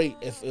that's great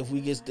if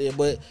we get there.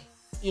 But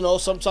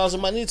sometimes it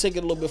might need to take it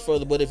a little bit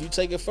further. But if you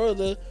take it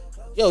further,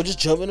 just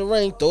jump in the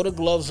ring, throw the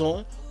gloves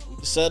on, we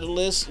can settle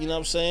this, you know what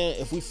I'm saying?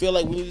 If we feel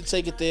like we need to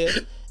take it there,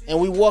 and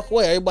we walk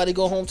away. Everybody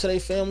go home to their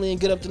family and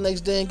get up the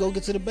next day and go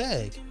get to the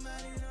bag.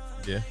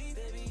 Yeah.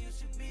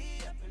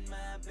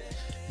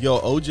 Yo,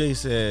 OJ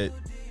said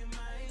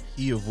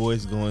he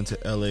avoids going to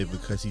LA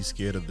because he's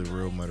scared of the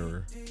real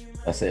murderer.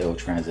 That's an ill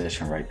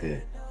transition right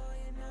there.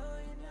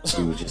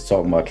 We was just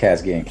talking about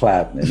cats getting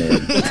clapped, and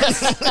then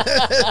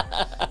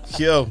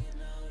Yo,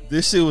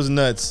 this shit was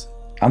nuts.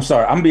 I'm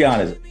sorry, I'm gonna be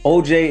honest.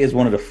 OJ is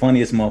one of the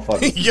funniest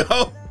motherfuckers.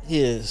 Yo, He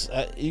is.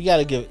 You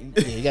gotta give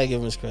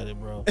him his credit,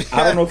 bro.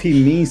 I don't know if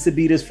he means to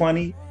be this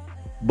funny,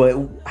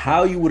 but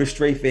how you with a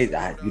straight face,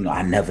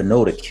 I never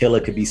know the killer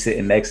could be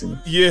sitting next to me.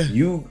 yeah.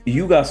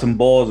 You got some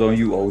balls on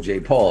you,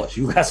 OJ. Pause.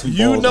 You got some balls.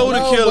 You know on the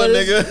No, killer, but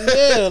it's-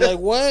 nigga. Yeah, like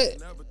what?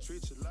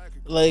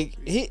 Like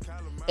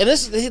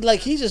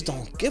he just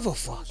don't give a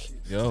fuck.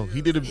 Yo,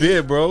 he did a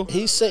bid, bro.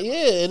 He said,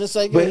 yeah, and it's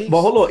like, But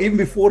hold on, even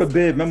before the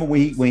bid, remember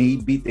when he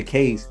beat the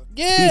case?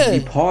 Yeah. He used to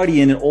be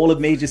partying in all the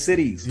major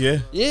cities. Yeah.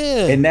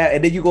 yeah, And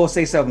then you go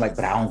say something like,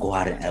 but I don't go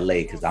out in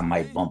LA because I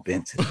might bump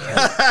into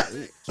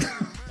the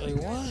like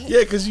what? Yeah,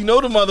 because you know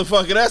the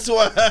motherfucker. That's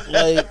why.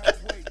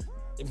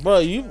 Like, bro,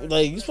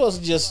 you supposed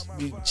to just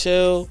be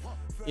chill.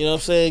 You know what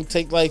I'm saying?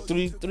 Take like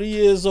three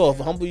years off.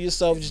 Humble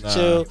yourself, just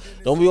chill.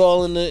 Don't be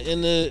all in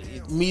the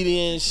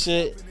media and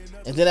shit.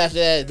 And then after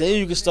that, then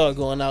you can start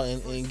going out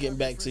and getting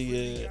back to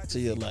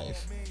your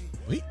life.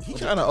 He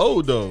kind of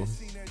old, though.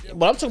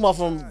 But I'm talking about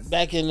from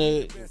back in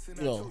the,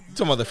 You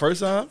talking about the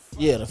first time?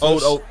 yeah, the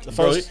first, The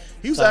first. Bro,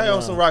 he was out here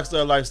on some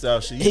rockstar lifestyle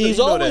shit. He's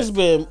you know always that.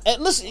 been.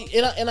 And listen,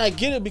 and I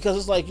get it because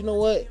it's like, you know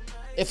what?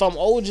 If I'm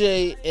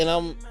OJ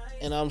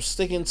and I'm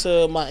sticking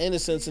to my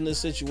innocence in this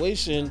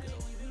situation,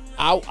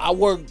 I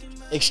worked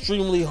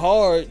extremely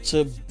hard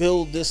to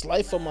build this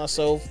life for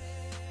myself,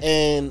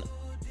 and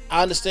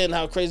I understand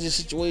how crazy the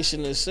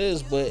situation this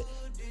is, but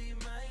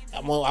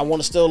I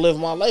want to still live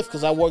my life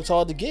because I worked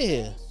hard to get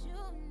here.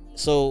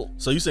 So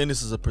you saying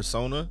this is a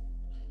persona?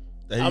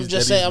 I'm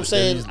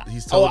saying.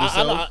 He's told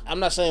I'm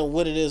not saying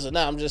what it is or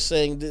not. I'm just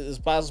saying that it's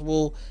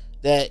possible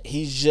that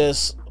he's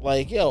just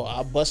like, yo,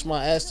 I bust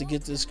my ass to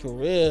get this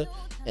career,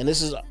 and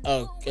this is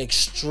a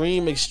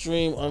extreme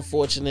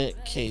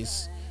unfortunate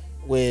case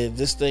where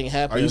this thing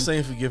happened. Are you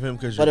saying forgive him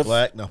because you're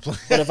black? No,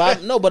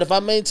 but if I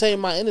maintain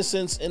my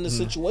innocence in the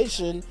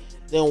situation,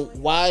 then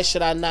why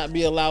should I not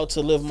be allowed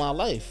to live my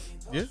life?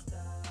 Yeah.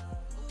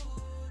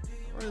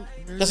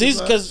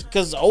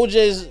 Because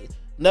OJ's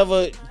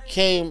never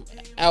came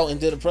out and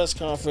did a press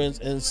conference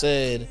and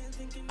said,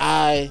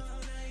 I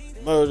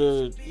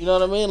murdered, you know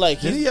what I mean? Like,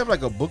 did he have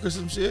like a book or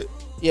some shit?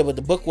 Yeah, but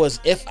the book was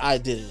If I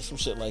Did It, some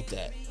shit like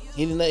that.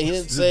 He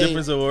didn't say the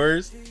difference of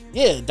words.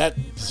 Yeah, that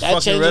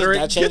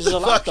changes a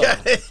lot though.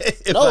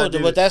 No,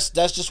 but that's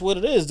just what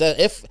it is. That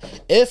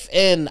if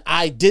and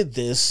I did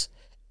this,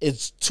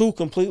 it's two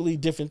completely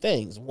different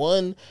things.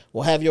 One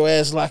will have your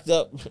ass locked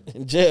up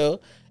in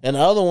jail, and the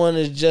other one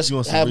is just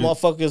have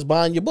motherfuckers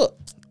buying your book.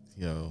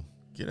 Yo,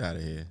 get out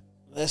of here.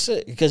 That's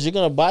it. Because you're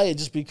gonna buy it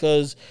just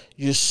because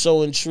you're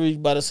so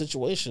intrigued by the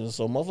situation.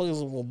 So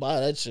motherfuckers will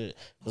buy that shit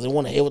because they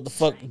want to hear what the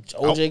fuck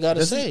OJ got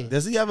to say.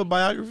 Does he have a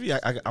biography?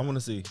 I want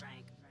to see.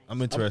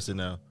 I'm interested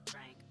now.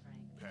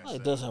 Oh,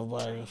 it does have a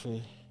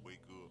biography.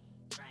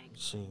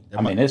 See.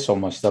 I mean, there's so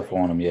much stuff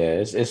on him.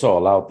 Yeah, it's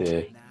all out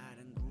there.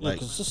 Like,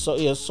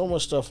 so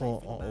much stuff on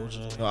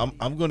OJ. No,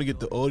 I'm gonna get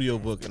the audio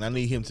book, and I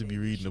need him to be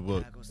reading the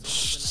book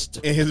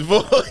in his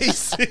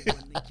voice.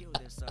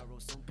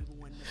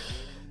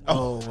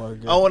 Oh my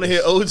god! I want to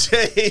hear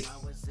OJ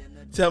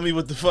tell me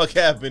what the fuck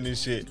happened and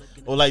shit.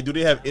 Or like, do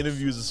they have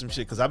interviews or some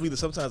shit? Because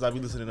sometimes I be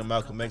listening to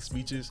Malcolm X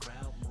speeches,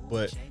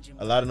 but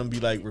a lot of them be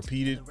like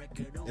repeated,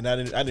 and I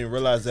didn't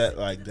realize that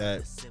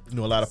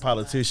a lot of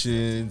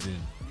politicians and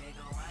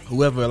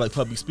whoever like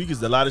public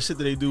speakers, a lot of shit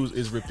that they do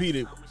is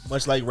repeated,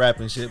 much like rap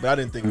and shit. But I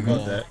didn't think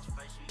about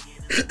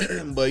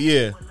that. But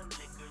yeah,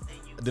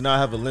 then I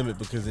have a limit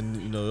because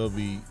then they'll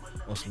be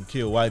on some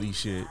Kill Whitey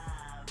shit.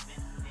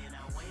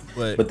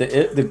 But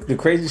the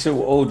crazy shit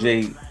with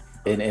OJ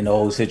in the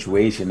whole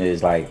situation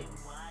is like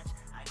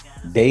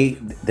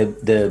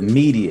the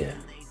media,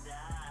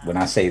 when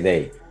I say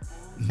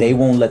they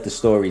won't let the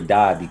story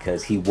die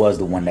because he was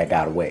the one that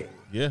got away.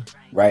 Yeah.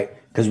 Right?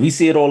 Because we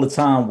see it all the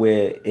time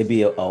where it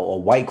be a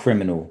white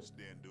criminal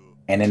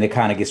and then it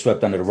kind of gets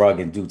swept under the rug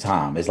in due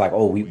time. It's like,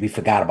 oh, we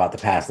forgot about the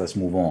past, let's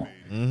move on.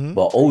 Mm-hmm.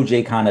 But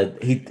OJ kind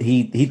of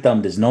he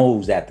thumbed his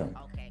nose at them.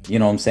 You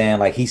know what I'm saying?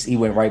 Like he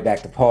went right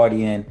back to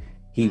partying.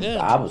 He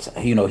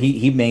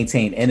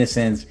maintained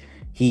innocence.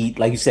 He,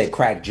 like you said,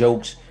 cracked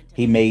jokes.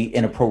 He made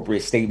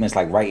inappropriate statements,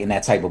 like writing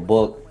that type of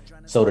book.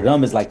 So to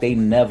them, it's like they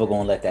never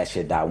gonna let that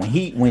shit die.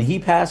 When he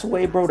passed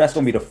away, bro, that's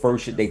gonna be the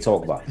first shit they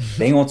talk about.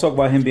 They ain't gonna talk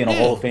about him being a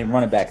Hall of Fame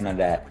running back, none of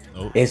that.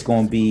 Nope. It's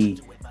gonna be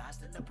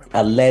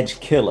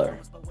alleged killer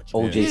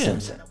OJ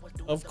Simpson.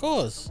 Of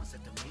course.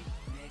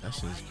 That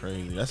shit is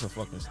crazy. That's a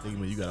fucking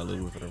stigma you gotta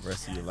live with for the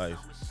rest of your life.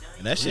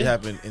 And that shit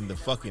happened in the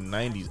fucking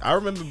 90s. I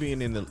remember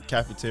being in the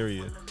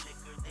cafeteria,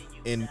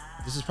 and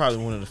this is probably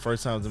one of the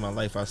first times in my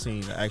life I've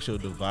seen the actual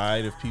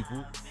divide of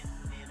people.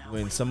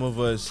 When some of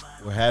us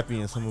were happy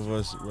and some of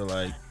us were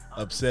like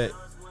upset.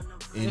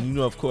 And you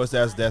know, of course,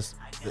 that's the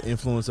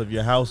influence of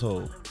your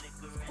household.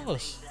 Of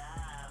course.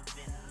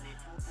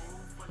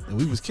 And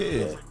we was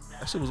kids.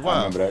 That shit was I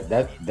wild.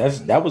 remember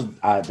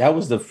that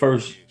was the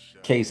first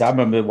case I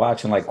remember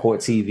watching, like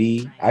Court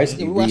TV. I used to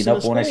be we reading watching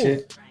up on that in school.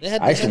 shit. They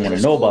had- I used they to had want in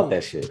to know school. about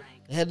that shit.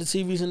 They had the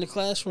TVs in the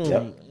classroom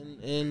Yep.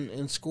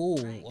 in school,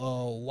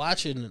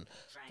 watching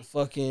the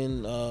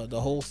fucking the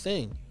whole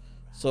thing.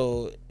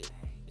 So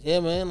yeah,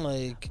 man,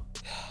 like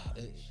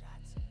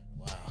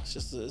wow,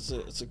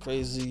 it's a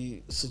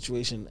crazy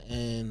situation.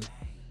 And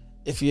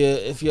if you're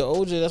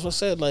OJ, that's what I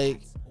said.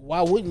 Like,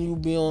 why wouldn't you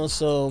be on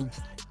some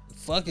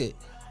fuck it?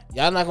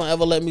 Y'all not gonna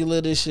ever let me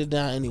live this shit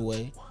down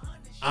anyway.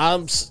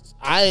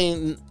 I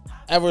ain't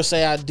ever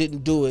say I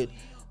didn't do it.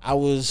 I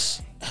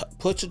was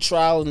put to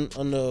trial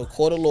on the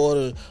court of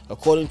law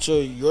according to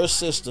your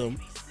system,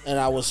 and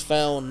I was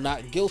found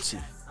not guilty.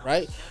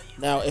 Right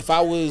now, if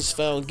I was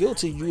found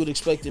guilty, you would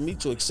expect me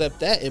to accept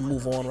that and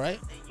move on, right,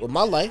 with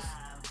my life.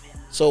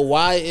 So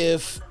why,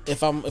 if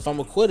I'm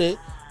acquitted,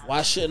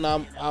 why shouldn't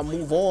I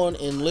move on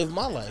and live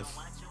my life?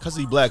 Cause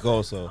he black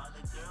also.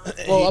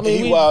 Well, I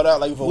mean, he wild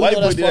out like if a white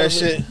boy that's did part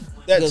that of it. shit.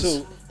 That Because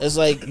too. It's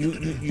like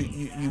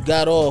you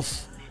got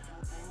off,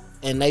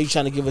 and now you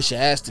trying to give us your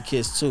ass to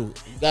kiss too.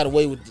 You got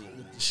away with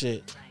the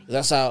shit.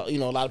 That's how, a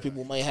lot of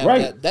people might have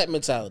Right. that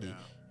mentality.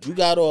 You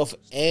got off,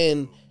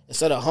 and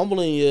instead of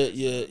humbling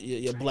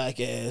your black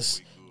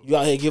ass, you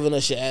out here giving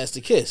us your ass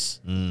to kiss.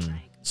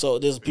 So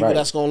there's people Right.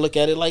 that's gonna look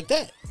at it like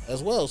that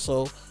as well.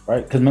 So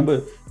Right? Because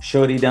remember,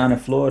 Shorty down in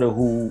Florida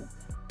who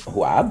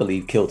I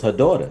believe killed her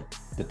daughter,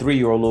 the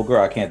 3-year-old little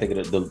girl. I can't think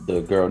of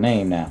the girl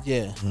name now.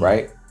 yeah,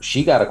 Right?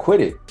 She got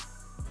acquitted,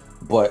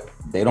 but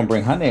they don't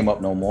bring her name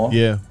up no more.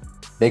 Yeah.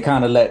 They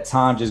kind of let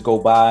time just go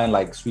by and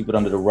like sweep it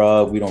under the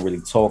rug. We don't really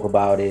talk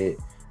about it.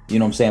 You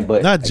know what I'm saying?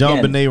 But Not John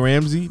again, Benet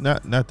Ramsey.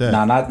 Not that.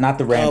 Nah, not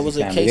the Ramsey was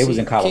it family. They was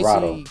in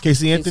Colorado.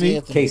 Casey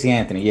Anthony? Casey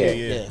Anthony, yeah.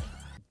 Yeah.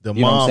 The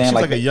You know what I'm mom. saying? She's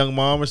Like like a the- young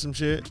mom or some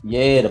shit.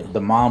 Yeah,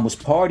 the mom was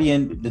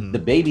partying. The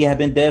baby had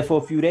been dead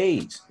for a few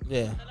days,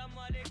 Yeah.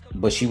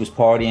 but she was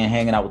partying,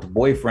 hanging out with the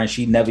boyfriend.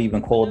 She never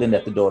even called in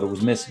that the daughter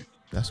was missing.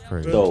 That's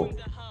crazy. So,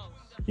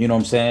 you know what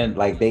I'm saying?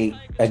 Like they,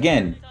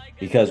 again,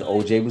 because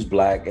OJ was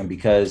black and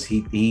because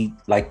he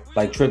like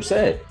Tripp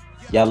said,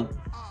 y'all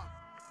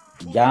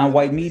in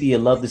white media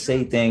love to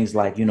say things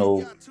like, they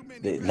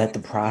let the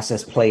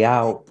process play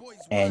out,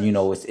 and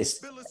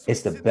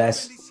it's the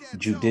best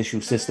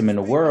judicial system in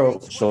the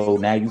world. So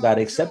now you got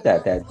to accept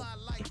that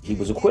he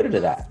was acquitted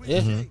of that.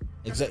 Yeah,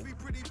 exactly.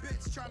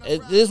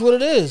 It is what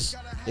it is.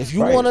 If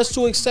you Right. want us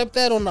to accept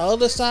that on the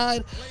other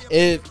side,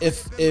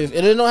 if and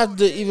it don't have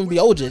to even be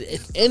OJ,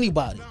 if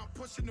anybody,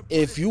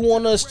 if you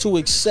want us to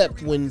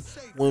accept when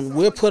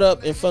we're put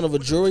up in front of a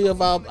jury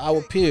of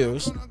our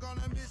peers,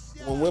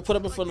 when we're put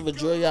up in front of a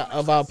jury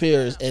of our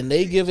peers and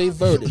they give a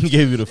verdict, He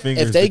gave you the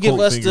fingers. if they the give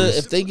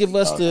quote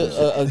us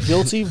a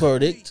guilty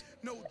verdict,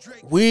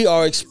 we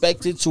are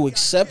expected to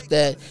accept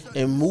that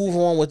and move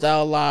on with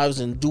our lives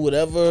and do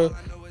whatever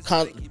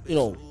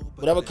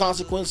whatever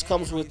consequence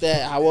comes with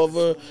that.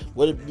 However,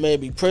 whether it may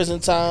be prison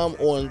time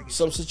or in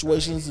some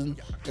situations in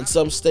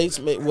some states,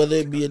 whether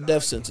it be a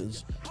death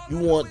sentence, you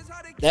want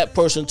that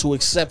person to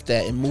accept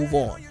that and move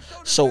on.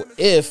 So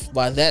if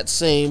by that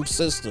same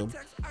system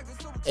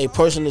a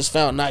person is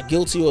found not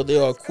guilty or they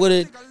are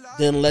acquitted,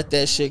 then let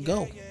that shit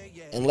go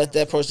and let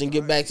that person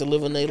get back to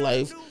living their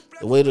life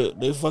the way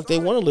they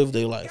want to live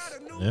their life.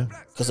 Yeah.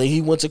 Because he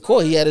went to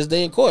court, he had his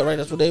day in court, right?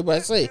 That's what everybody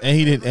say.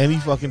 And he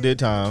fucking did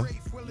time.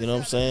 You know what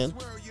I'm saying?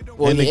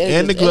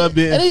 And the glove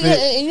didn't fit.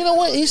 And you know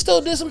what? He still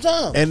did some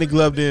time. And the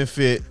glove didn't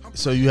fit,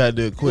 so you had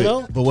to quit.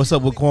 But what's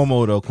up with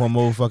Cuomo though?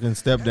 Cuomo fucking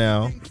stepped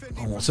down.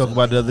 Talk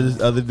about it the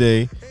other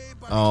day.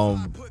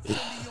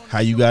 How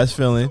you guys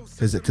feeling?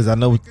 Because I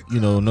know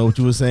what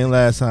you were saying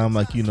last time.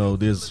 Like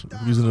there's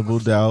reasonable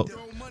doubt.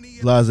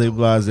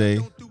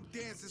 Blase.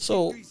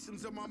 So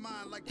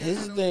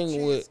his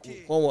thing with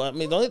Cuomo, I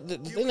mean, the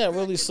thing that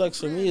really sucks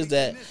for me is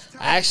that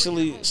I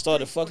actually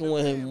started fucking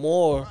with him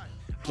more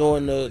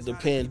during the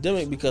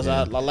pandemic because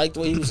I liked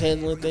the way he was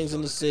handling things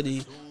in the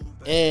city,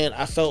 and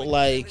I felt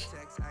like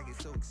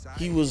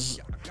he was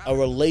a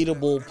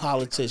relatable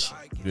politician.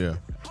 Yeah.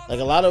 Like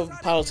a lot of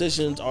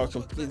politicians are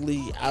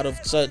completely out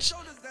of touch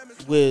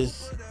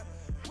with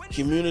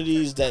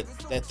communities that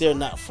they're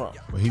not from.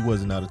 But he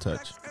wasn't out of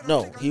touch.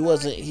 No, he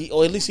wasn't.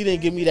 Or at least he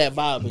didn't give me that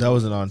vibe. That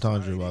was an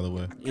entendre, by the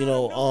way.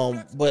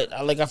 But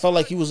I felt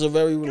like he was a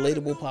very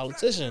relatable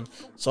politician.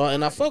 So,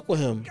 and I fuck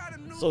with him.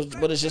 So,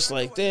 but it's just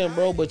like, damn,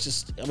 bro. But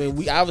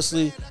we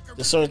obviously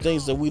there's certain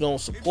things that we don't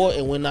support,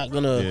 and we're not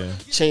gonna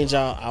change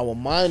our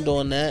mind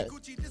on that.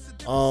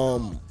 I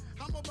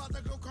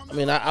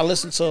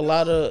listened to a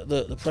lot of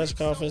the press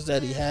conference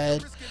that he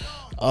had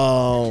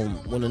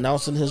when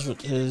announcing his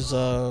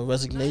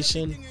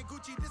resignation.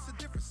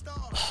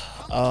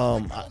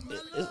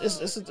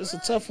 It's a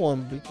tough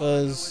one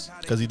because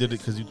you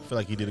feel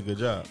like he did a good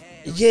job.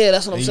 Yeah,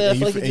 that's what I'm saying. I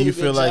feel like he did a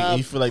good job.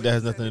 You feel like that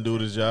has nothing to do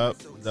with his job.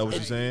 Is that what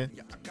you're saying?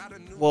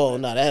 Well,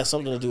 no, that has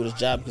something to do with his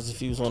job because if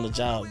he was on the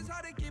job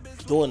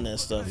doing that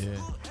stuff, you know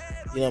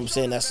what I'm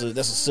saying. That's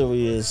a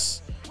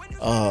serious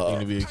Thing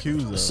to be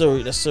accused of. That's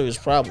a serious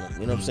problem.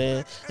 You know what I'm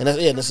saying? And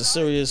that's a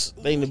serious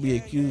thing to be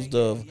accused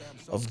of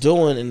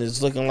doing. And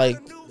it's looking like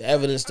the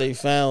evidence they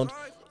found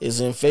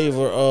is in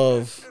favor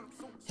of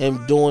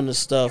him doing the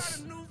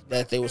stuff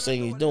that they were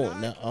saying he's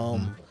doing.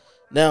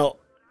 Now,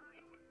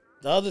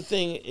 the other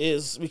thing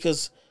is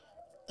because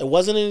it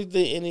wasn't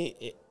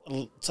any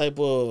type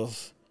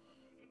of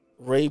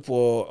rape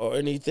or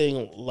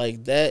anything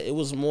like that. It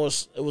was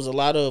a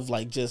lot of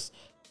like just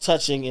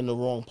touching in the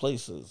wrong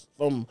places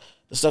from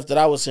the stuff that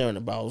I was hearing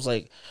about. It was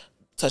like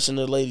touching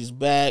the lady's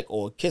back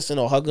or kissing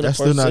or hugging That's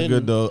a person. That's still not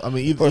good though. I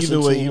mean,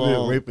 either way,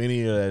 even rape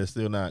any of that is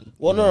still not.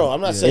 Well, no,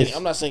 I'm not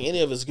saying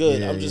any of it's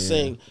good. I'm just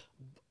saying,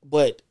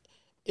 but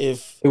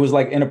if it was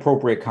like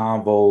inappropriate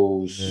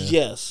convos,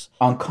 yes,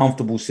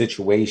 uncomfortable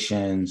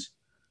situations.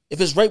 If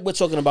it's rape, we're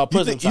talking about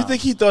prison time. You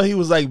think he thought he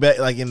was like back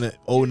like in the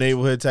old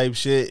neighborhood type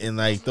shit and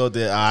like thought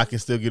that I can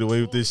still get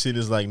away with this shit?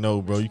 It's like,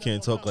 no, bro, you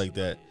can't talk like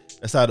that.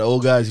 That's how the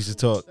old guys used to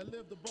talk.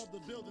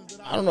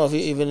 I don't know if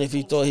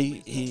he thought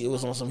he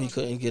was on something he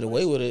couldn't get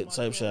away with it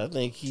type shit. I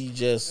think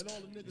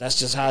that's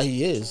just how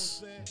he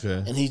is.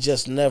 Okay. And he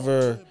just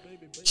never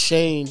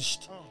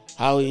changed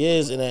how he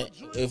is. And that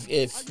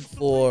if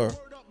for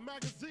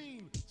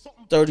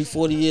 30,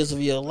 40 years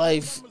of your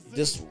life,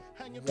 this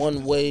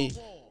one way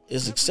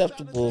is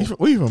acceptable.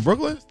 Where you from,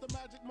 Brooklyn?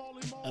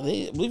 I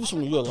believe it's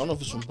from New York. I don't know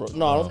if it's from Brooklyn.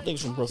 No, I don't think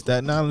it's from Brooklyn.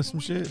 Staten Island, some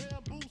shit.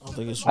 I don't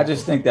think it's from I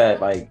just think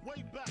that like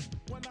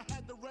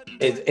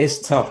it's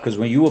tough because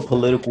when you a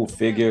political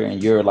figure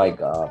and you're like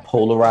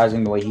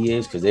polarizing the way he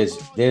is, because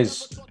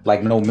there's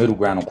like no middle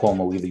ground on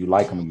Cuomo. Either you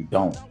like him or you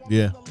don't.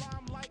 Yeah.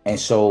 And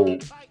so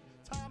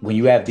when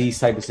you have these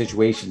type of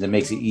situations, it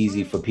makes it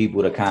easy for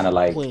people to kind of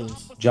like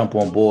jump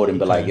on board and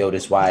be like, yo,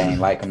 this why I ain't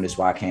like him. This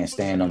why I can't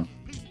stand him.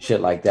 Shit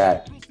like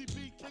that.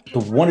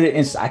 One of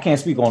the I can't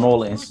speak on all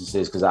the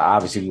instances because I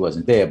obviously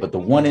wasn't there, but the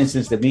one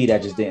instance to me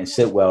that just didn't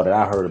sit well that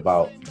I heard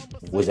about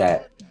was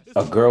that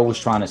a girl was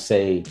trying to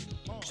say,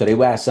 so they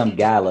were at some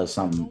gala or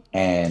something,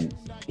 and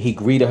he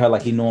greeted her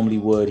like he normally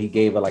would. He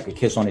gave her like a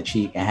kiss on the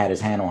cheek and had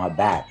his hand on her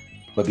back.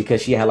 But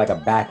because she had like a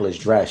backless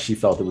dress, she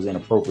felt it was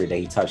inappropriate that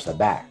he touched her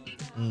back.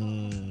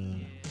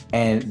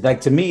 And like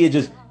to me,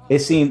 it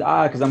seemed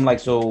odd because I'm like,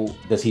 so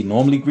does he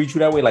normally greet you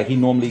that way? Like he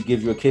normally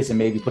gives you a kiss and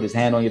maybe put his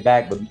hand on your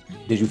back, but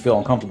did you feel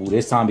uncomfortable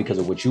this time because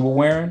of what you were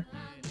wearing?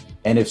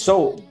 And if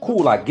so,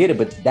 cool, I get it,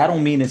 but that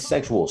don't mean it's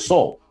sexual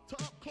assault.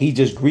 He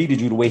just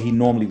greeted you the way he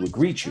normally would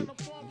greet you.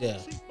 Yeah.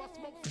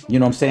 You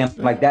know what I'm saying?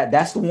 Like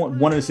that's the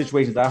one of the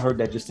situations I heard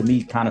that just to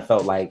me kind of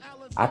felt like,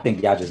 I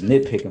think y'all just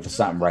nitpicking for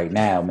something right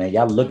now, man.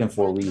 Y'all looking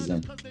for a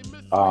reason.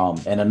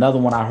 And another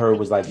one I heard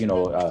was like,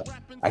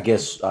 I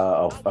guess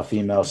a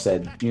female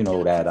said,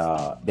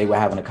 that they were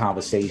having a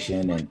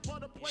conversation and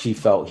she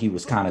felt he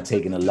was kind of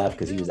taking a left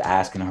because he was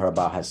asking her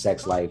about her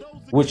sex life,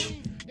 which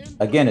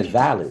again is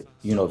valid.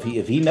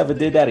 If he never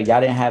did that or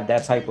y'all didn't have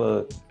that type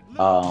of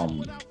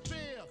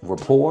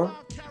rapport,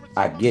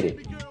 I get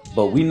it.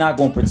 But we're not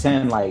going to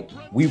pretend like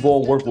we've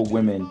all worked with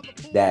women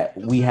that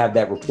we have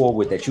that rapport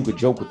with, that you could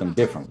joke with them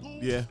differently.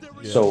 Yeah.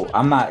 So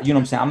I'm not,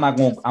 I'm saying?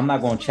 I'm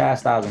not going to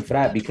chastise them for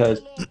that, because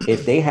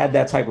if they had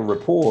that type of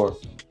rapport,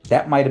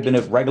 that might have been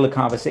a regular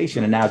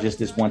conversation, and now just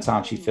this one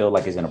time she felt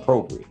like it's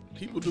inappropriate.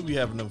 People do be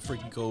having them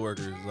freaky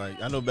coworkers. Like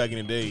I know back in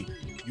the day,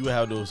 you would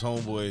have those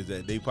homeboys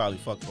that they probably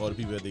fucked all the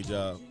people at their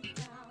job.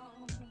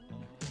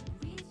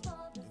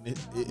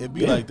 It'd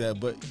be like that,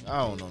 but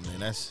I don't know,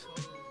 man.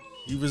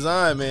 You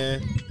resign,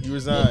 man. You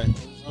resign.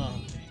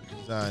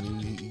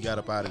 You got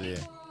up out of there.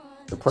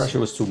 The pressure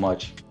was too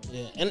much.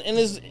 Yeah, and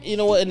it's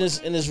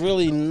and it's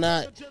really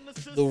not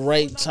the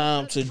right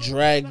time to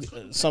drag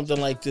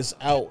something like this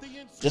out,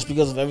 just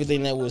because of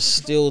everything that we're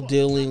still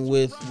dealing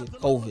with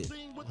COVID.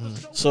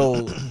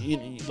 So,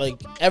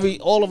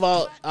 all of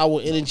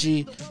our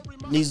energy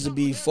needs to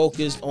be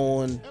focused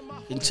on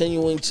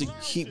continuing to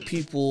keep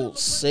people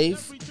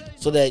safe,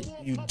 so that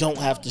you don't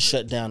have to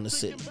shut down the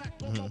city.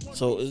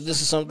 So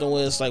this is something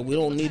where it's like we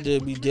don't need to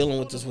be dealing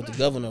with this with the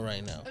governor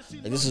right now.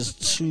 Like this is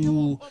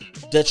too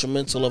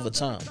detrimental of a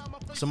time.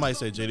 Somebody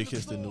said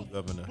Jadakiss the new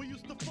governor.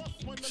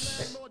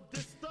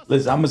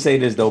 Listen, I'm gonna say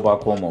this though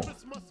about Cuomo.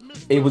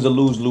 It was a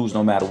lose-lose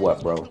no matter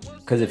what, bro.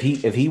 Because if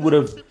he would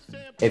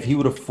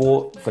have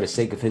fought for the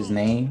sake of his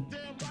name,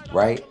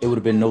 right, it would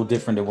have been no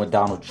different than what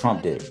Donald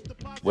Trump did.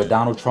 Where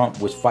Donald Trump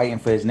was fighting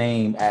for his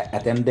name at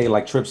the end of the day,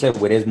 like Tripp said,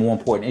 where there's more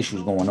important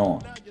issues going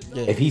on.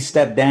 Yeah. If he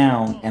stepped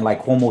down and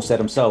like Cuomo said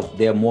himself,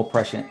 there are more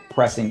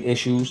pressing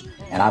issues,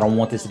 and I don't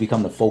want this to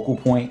become the focal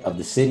point of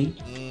the city,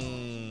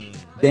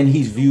 then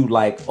he's viewed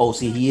like, oh,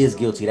 see, he is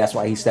guilty. That's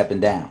why he's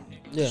stepping down.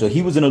 Yeah. So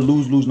he was in a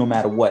lose-lose no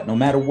matter what. No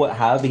matter what,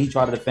 however he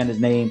tried to defend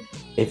his name,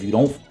 if you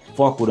don't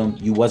fuck with him,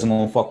 you wasn't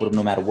going to fuck with him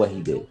no matter what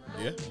he did.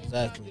 Yeah,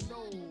 exactly.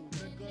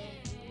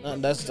 No,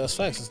 that's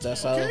facts.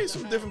 That's how. Okay,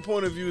 some different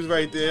point of views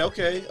right there.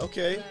 Okay.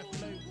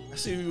 I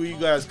see where you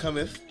guys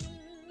cometh.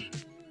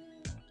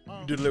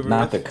 You deliver.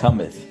 Not the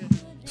cometh.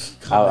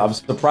 I'm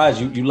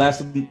surprised you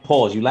lasted.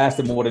 Pause. You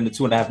lasted more than the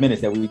 2.5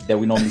 minutes that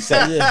we normally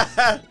say.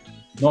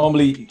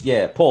 Normally,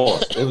 yeah,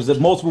 pause. It was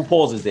multiple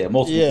pauses there.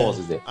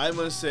 Pauses there. I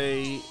must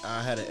say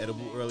I had an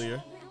edible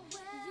earlier.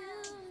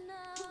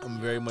 I'm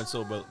very much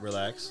so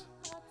relaxed.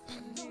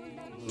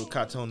 A little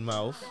cotton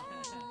mouth.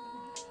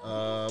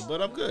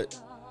 But I'm good.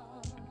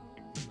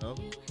 You know?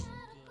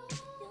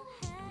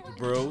 The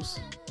bros.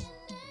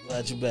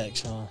 Glad you're back,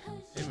 Sean.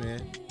 Hey, man.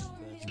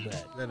 Glad you're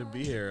back. Glad to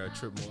be here,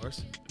 Trip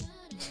Morris.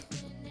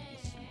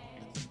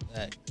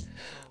 Back.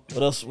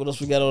 What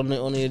else we got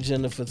on the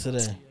agenda for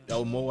today?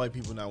 Yo, more white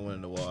people not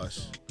wanting to wash.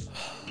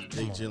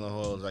 Jake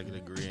Gyllenhaal is like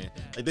agreeing.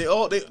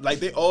 Like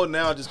they all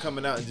now just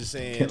coming out and just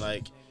saying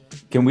like,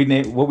 can we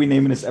name what we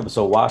naming this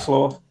episode?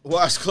 Washcloth.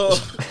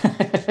 Washcloth.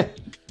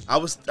 I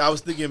was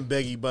thinking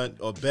Beggy Bundy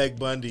or Beg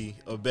Bundy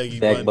or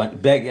Beggy Bundy.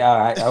 Beg.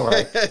 All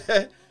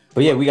right.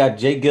 But yeah, we got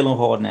Jake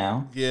Gyllenhaal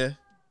now. Yeah.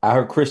 I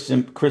heard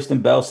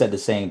Kristen Bell said the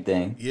same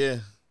thing. Yeah,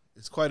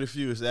 it's quite a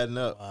few. It's adding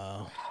up.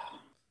 Wow.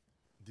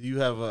 Do you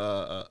have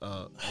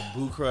a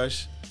boo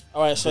crush?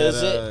 All right, so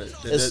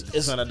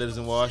that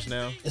doesn't wash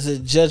now? Is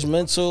it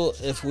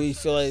judgmental if we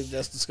feel like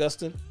that's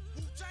disgusting?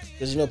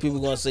 Because people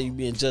gonna say you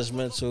being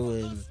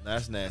judgmental and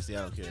that's nasty.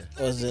 I don't care.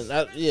 Or is it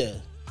not? Yeah.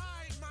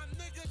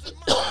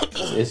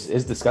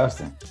 It's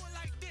disgusting.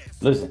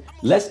 Listen,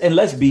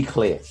 let's be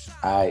clear,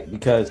 all right?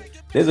 Because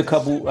there's a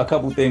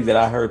couple things that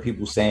I heard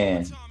people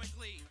saying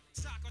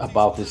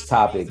about this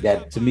topic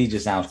that to me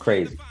just sounds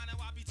crazy.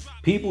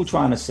 People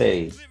trying to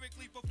say,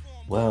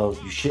 well,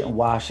 you shouldn't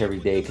wash every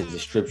day because it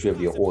strips you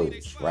of your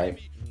oils, right?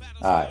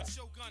 All right.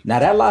 Now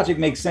that logic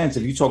makes sense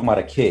if you're talking about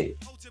a kid,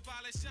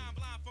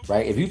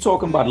 right? If you're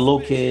talking about a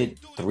little kid,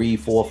 3,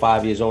 4,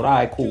 5 years old, all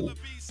right, cool.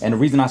 And the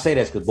reason I say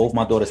that is because both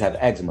my daughters have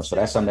eczema, so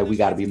that's something that we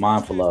got to be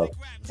mindful of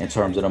in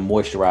terms of the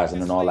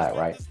moisturizing and all that,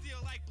 right?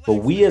 But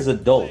we as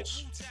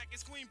adults,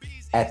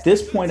 at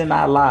this point in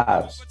our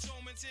lives,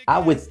 I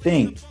would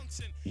think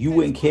you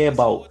wouldn't care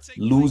about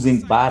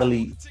losing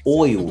bodily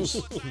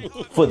oils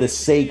for the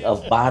sake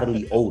of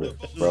bodily odor,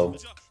 bro.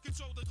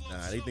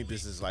 Nah, they think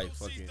this is like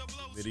fucking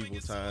medieval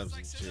times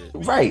and shit.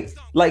 Right.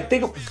 Like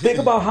think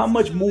about how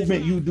much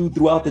movement you do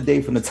throughout the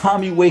day from the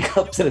time you wake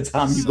up to the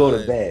time you go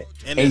to bed.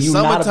 And it's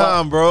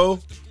summertime, bro.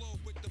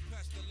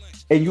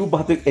 And you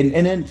about to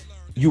and then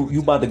you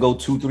about to go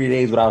 2-3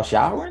 days without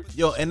showering?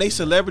 Yo, and they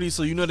celebrities,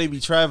 so they be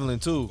traveling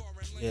too.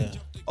 Yeah.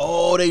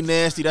 Oh, they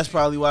nasty. That's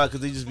probably why, because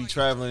they just be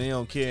traveling. They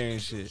don't care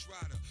and shit.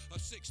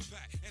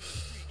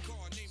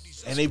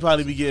 And they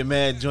probably be getting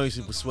mad joints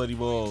with sweaty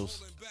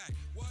balls.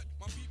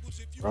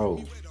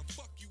 Bro.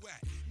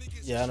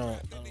 Yeah, I don't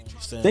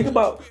understand. Think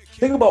about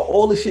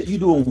all the shit you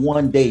do in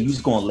one day. You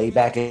just gonna lay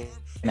back in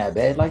that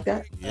bed like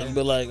that? Yeah. And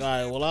be like, all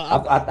right, well,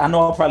 I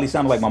know I probably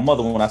sounded like my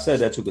mother when I said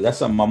that too, because that's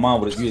something my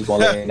mom would have used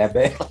gonna lay in that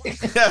bed.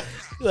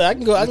 Look, I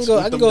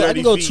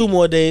can go 2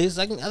 more days.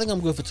 I think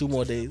I'm good for 2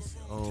 more days.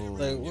 Oh.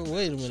 Like,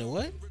 wait a minute,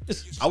 what?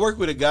 I work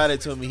with a guy that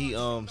told me he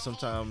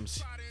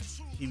sometimes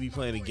he be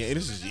playing a game.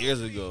 This is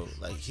years ago.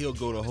 Like he'll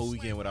go the whole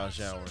weekend without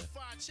showering.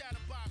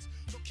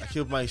 Like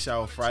he might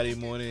shower Friday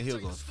morning. He'll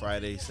go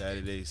Friday,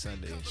 Saturday,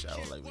 Sunday, and shower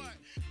like maybe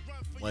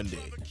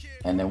Monday.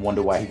 And then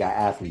wonder why he got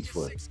athlete's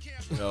foot.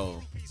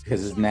 Yo,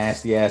 because his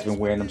nasty ass been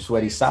wearing them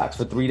sweaty socks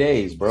for 3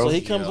 days, bro. So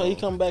he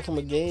come back from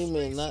a game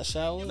and not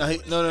shower?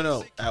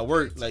 No. At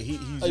work, like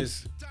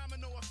he's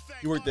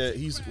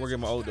working at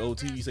my old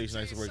TV station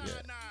I used to work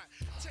at,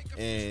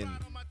 and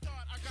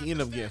he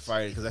ended up getting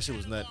fired because that shit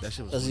was nut. That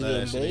shit was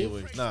nut.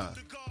 Anyways. Nah,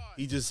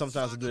 he just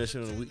sometimes would do that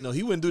shit on the week. No,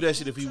 he wouldn't do that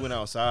shit if he went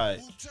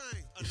outside.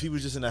 If he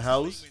was just in the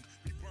house,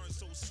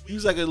 he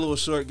was like a little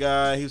short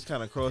guy. He was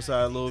kind of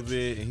cross-eyed a little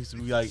bit, and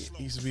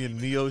he used to be in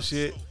Neo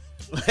shit.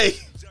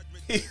 Like,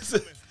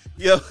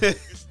 yo.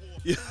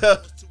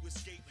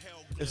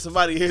 If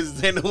somebody hears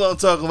this, they know what I'm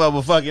talking about,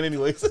 but fucking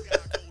anyways.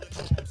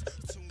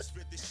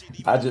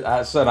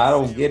 Son, I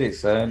don't get it,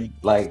 son.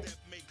 Like,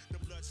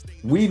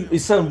 we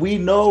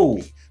know.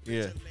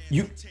 Yeah.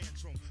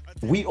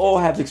 We all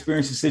have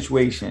experienced a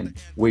situation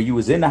where you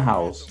was in the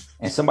house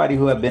and somebody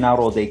who had been out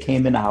all day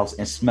came in the house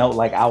and smelled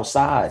like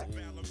outside.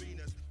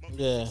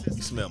 Yeah.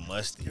 You smell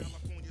musty.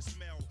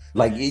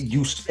 Like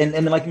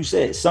and like you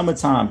said,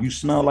 summertime, you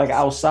smell like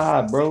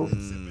outside, bro.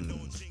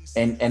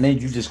 And then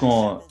you just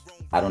going,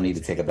 I don't need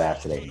to take a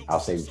bath today. I'll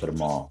save it for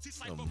tomorrow.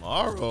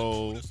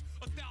 Tomorrow?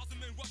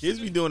 Kids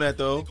be doing that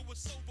though.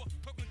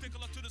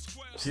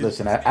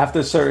 Listen, after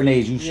a certain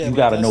age, you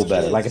gotta know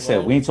better. Like I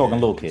said, we ain't talking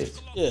little kids.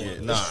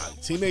 Yeah. Nah,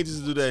 teenagers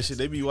do that shit.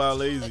 They be wild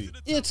lazy.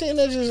 Yeah,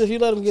 teenagers, if you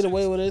let them get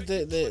away with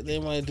it, they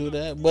might do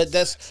that. But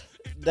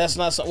that's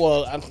not so.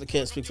 Well, I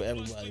can't speak for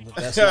everybody, but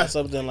that's not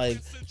something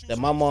like that.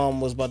 My mom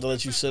was about to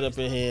let you sit up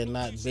in here and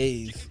not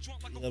bathe.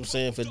 You know what I'm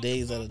saying, for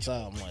days at a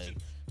time. Like,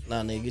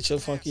 nah, nigga, get your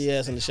funky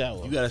ass in the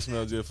shower. You gotta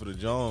smell good for the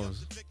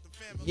Jones.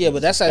 Yeah,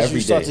 but that's as Every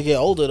you start day. to get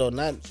older though.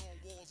 Not,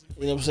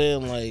 you know what I'm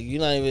saying? Like,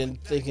 you're not even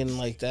thinking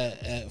like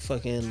that at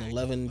fucking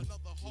 11, you know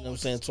what I'm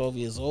saying, 12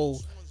 years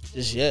old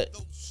just yet.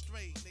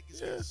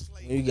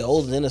 When you get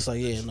older, then it's like,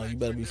 yeah, no, you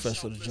better be fresh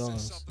for the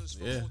Johns.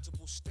 Yeah.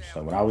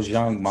 So when I was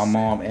young, my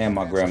mom and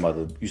my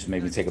grandmother used to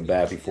make me take a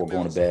bath before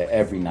going to bed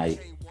every night.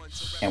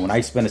 And when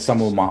I spent the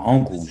summer with my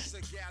uncles,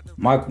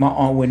 my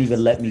aunt wouldn't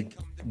even let me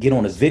get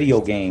on a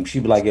video game.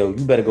 She'd be like, yo,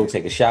 you better go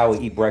take a shower,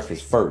 eat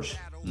breakfast first.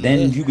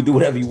 Then you can do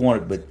whatever you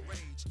wanted, but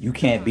you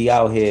can't be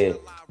out here.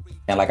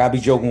 And like I be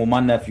joking with my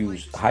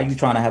nephews, how you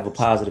trying to have a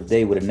positive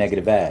day with a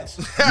negative ass?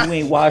 You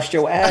ain't washed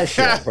your ass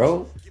yet,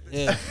 bro.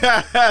 Yeah.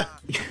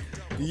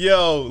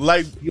 Yo,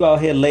 like You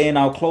out here laying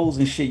out clothes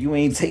and shit. You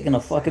ain't taking a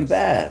fucking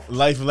bath.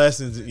 life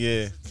lessons,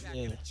 yeah.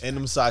 Yeah. And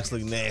them socks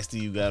look nasty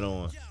you got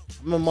on.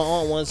 I remember my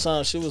aunt one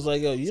time, she was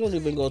like, yo, you don't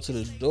even go to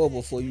the door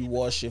before you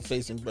wash your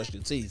face and brush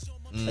your teeth.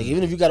 Like,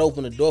 even if you got to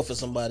open the door for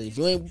somebody, if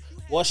you ain't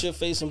wash your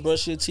face and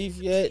brush your teeth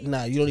yet,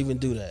 nah, you don't even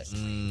do that.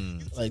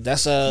 Like,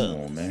 that's Come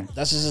on, man.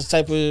 that's just the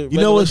type of You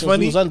know what's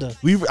funny? was under.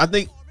 I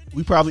think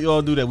we probably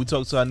all do that. We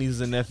talk to our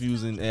nieces and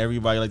nephews and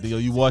everybody like, yo,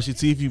 you wash your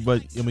teeth, you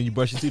brush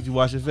your teeth, you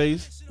wash your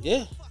face.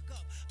 Yeah.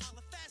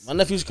 My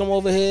nephews come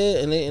over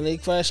here and they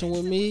crashing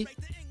with me.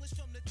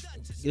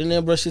 Get in there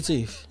and brush your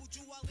teeth.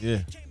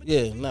 Yeah.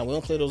 Yeah, nah, we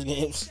don't play those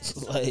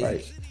games. Like,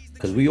 Right.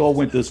 Because we all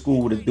went to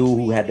school with a dude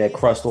who had that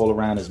crust all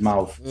around his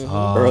mouth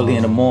early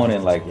in the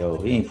morning. Like, yo,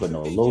 he ain't put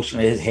no lotion.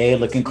 His hair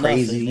looking nothing.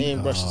 crazy. They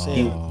ain't brush his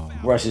He hair.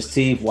 brush his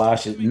teeth,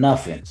 wash it,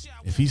 nothing.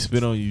 If he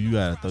spit on you, you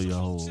gotta throw your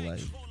whole like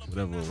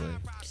whatever away.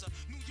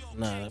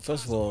 Nah,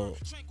 first of all,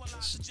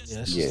 that's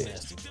just Yeah.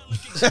 nasty.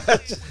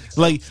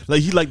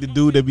 Like he like the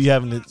dude that be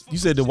having you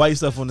said the white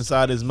stuff on the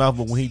side of his mouth,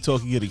 but when he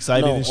talk, he get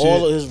excited No, and shit.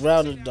 all of his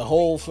round, the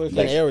whole freaking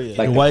area.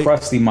 Like The the white-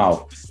 crusty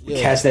mouth. Yeah.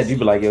 Catch that, you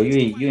be like, yo,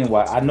 you ain't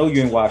wash. I know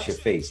you ain't wash your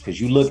face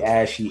because you look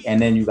ashy and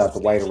then you got the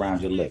white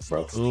around your lip,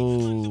 bro.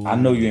 Ooh. I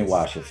know you ain't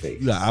wash your face.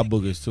 You got eye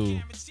boogers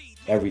too.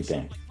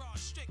 Everything.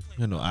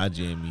 You know eye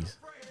jammies.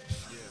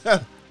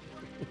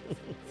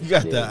 You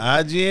got the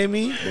eye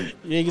jammy?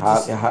 You ain't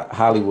get to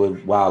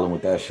Hollywood wilding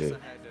with that shit.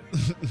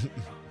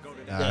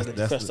 Nah, get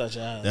the crust out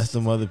your eyes. that's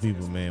them other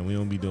people, man. We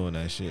don't be doing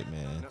that shit,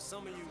 man.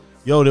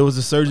 Yo, there was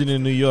a surgeon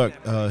in New York.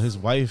 His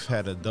wife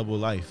had a double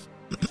life.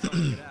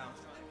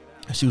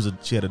 She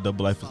had a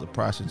double life as a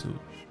prostitute.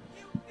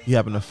 He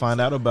happened to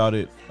find out about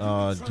it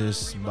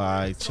just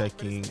by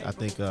checking, I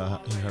think, in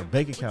her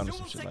bank account or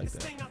some shit like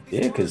that.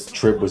 Yeah, because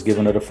Tripp was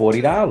giving her the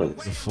 $40.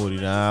 The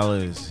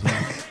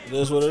 $40. It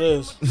is what it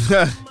is.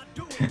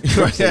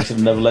 Tripp said should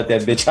never let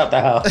that bitch out the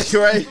house.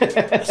 Right.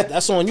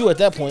 That's on you at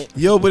that point.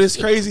 Yo, but it's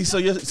crazy. So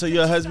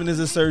your husband is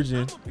a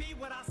surgeon.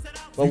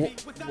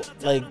 But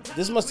like,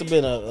 this must have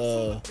been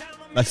a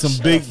Like some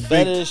big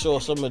fetish or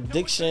some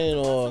addiction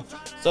or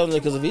something.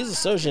 Because if he's a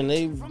surgeon,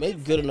 they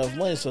make good enough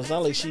money, so it's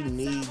not like she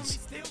needs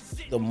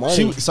the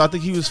money. So I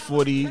think he was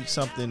 40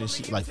 something and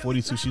she like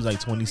 42. She's like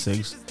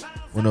 26.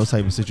 One of those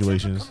type of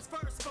situations.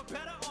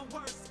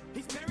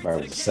 Bro,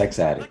 was a sex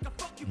addict.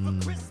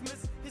 You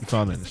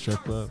found her in the strip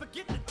club.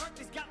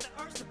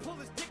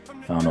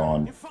 Found her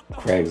on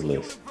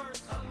Craigslist.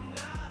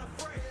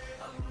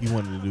 He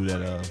wanted to do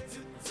that.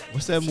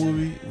 What's that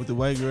movie with the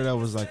white girl that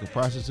was like a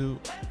prostitute?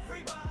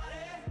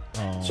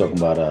 Talking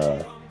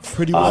about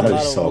Pretty I know Woman.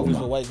 what you're talking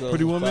about.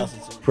 Pretty Woman?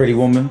 Pretty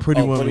Woman.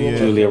 Pretty Oh, Woman. Pretty Yeah.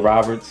 Woman. Julia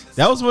Roberts.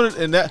 That was one,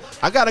 and that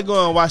I gotta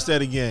go and watch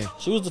that again.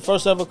 She was the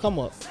first to ever come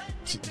up.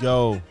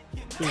 Yo, She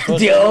was the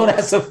first Yo, to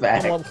that's a come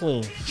fact. up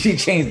clean. She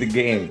changed the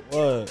game.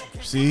 Word.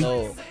 see,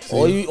 Oh,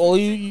 all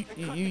you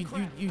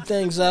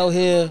things out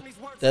here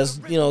that's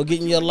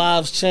getting your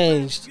lives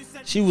changed.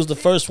 She was the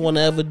first one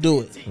to ever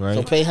do it. Right.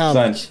 So pay Son,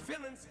 homage.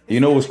 you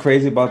know what's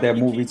crazy about that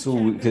movie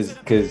too?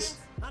 Because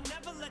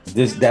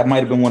that might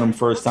have been one of them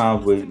first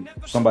times where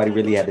somebody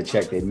really had to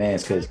check their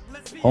mans. Because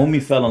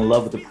homie fell in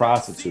love with the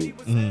prostitute,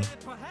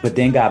 but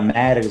then got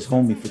mad at his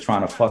homie for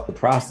trying to fuck the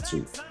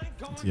prostitute.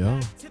 yo,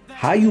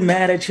 How you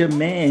mad at your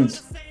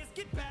mans?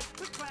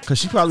 cause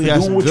she probably For had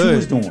doing some what you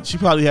was good. doing. She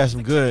probably had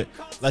some good.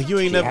 Like you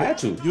ain't She had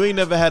to.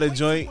 never had a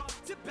joint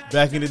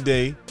back in the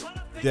day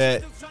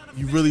that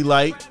you really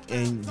liked,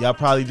 and y'all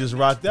probably just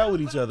rocked out with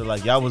each other.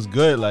 Like y'all was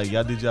good. Like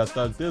y'all did y'all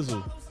thug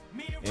thizzle,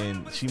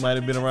 and she might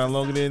have been around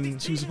longer than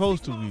she was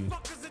supposed to be.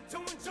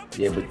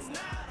 Yeah, but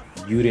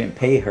you didn't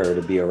pay her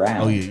to be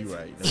around. Oh yeah, you're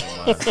right.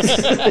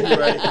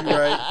 Never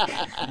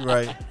mind. You're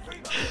right.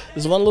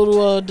 There's one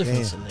little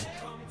difference in there.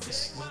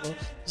 It's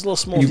a little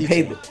small You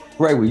detail. paid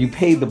where you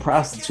paid the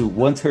prostitute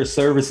once her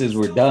services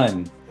were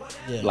done.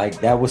 Yeah. Like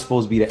that was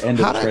supposed to be the end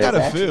How of the that gotta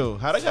transaction. feel?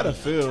 How that gotta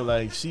feel?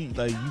 Like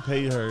you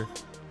paid her,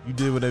 you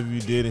did whatever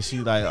you did, and she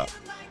like,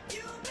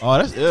 oh,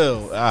 that's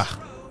ill. I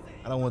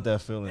don't want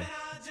that feeling.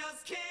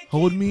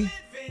 Hold me.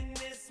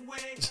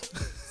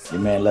 Your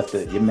man left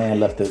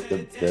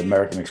the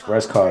American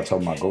Express card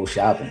talking about go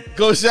shopping.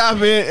 Go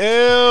shopping.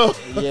 Ew.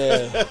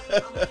 Yeah.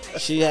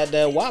 She had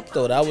that WAP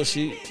though. That was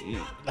she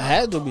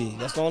had to be.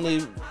 That's the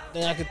only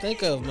thing I could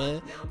think of,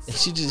 man. And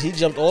he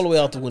jumped all the way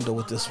out the window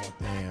with this one.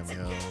 Damn,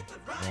 yo.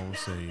 Don't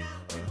say.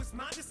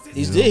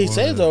 He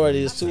saved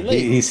already. It's too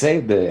late. He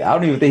saved it. I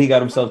don't even think he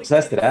got himself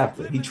tested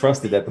after. He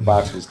trusted that the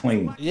box was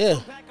clean. Yeah.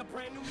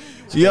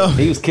 Yo.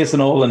 He was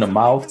kissing all in the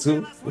mouth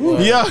too.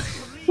 Yo.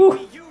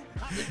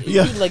 he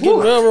was like getting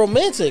real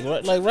romantic,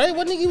 right? Like, right?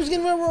 What nigga he was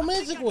getting real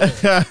romantic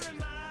with?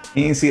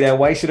 He didn't see that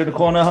white shit in the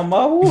corner of her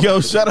mouth. Yo,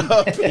 shut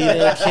up. He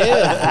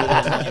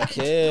didn't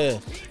care.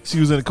 She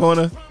was in the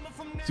corner.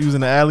 She was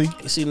in the alley.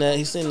 He seen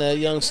that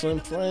young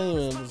slim frame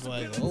and was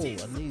like, oh,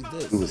 I need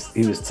this.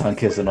 He was tongue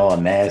kissing all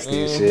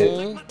nasty and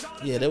shit.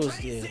 Yeah, that was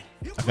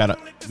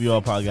We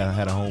all probably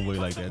had a homeboy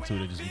like that too.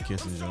 That just be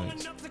kissing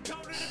joints.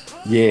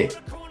 Yeah.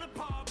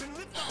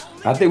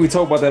 I think we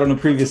talked about that on the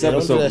previous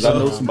episode because I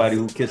know somebody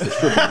who kissed a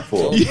stripper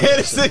before. Yeah,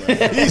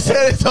 he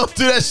said don't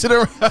do that shit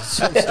around.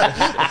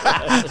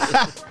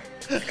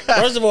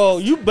 First of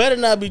all, you better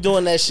not be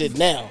doing that shit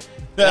now.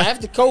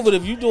 After COVID,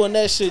 if you doing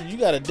that shit, you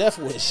got a death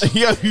wish.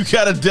 Yeah, you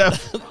got a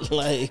death.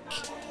 Like,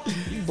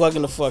 you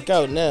bugging the fuck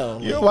out now.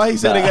 Yeah, why he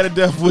said they got a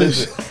death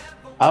wish?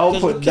 I don't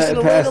put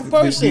nothing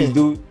past these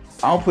dudes.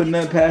 I don't put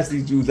nothing past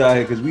these dudes out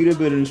here because we'd have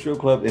been in the strip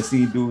club and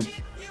seen dudes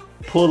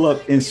pull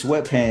up in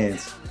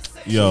sweatpants.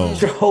 Yo,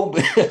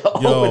 hoping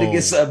to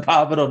get something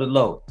popping on the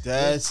low.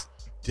 That's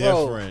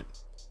different.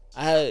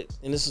 Bro,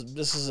 this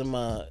is in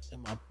my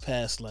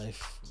past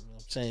life.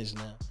 I've changed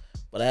now,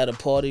 but I had a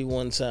party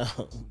one time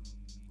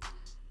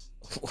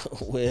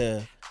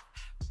where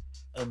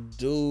a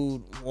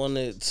dude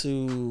wanted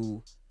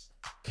to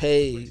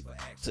pay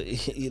to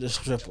eat a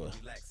stripper.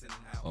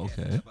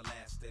 Okay.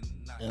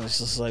 And it's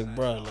just like,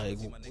 bro, like,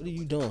 what are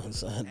you doing,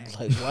 son?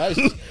 Like, why?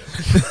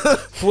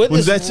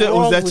 Was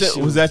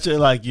that your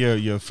like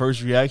your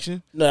first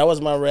reaction? No, that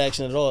wasn't my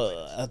reaction at all.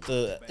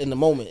 In the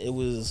moment, it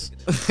was.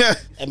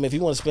 I mean, if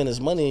you want to spend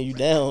his money and you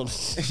down,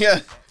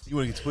 yeah, you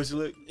want to get your pussy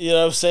licked. You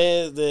know what I'm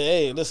saying?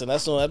 Hey, listen,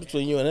 that's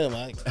between you and him.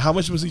 Like, how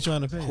much was he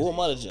trying to pay? Who am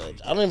I to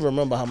judge? I don't even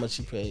remember how much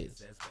he paid.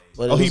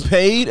 But he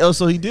paid. Oh,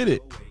 so he did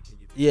it.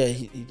 Yeah,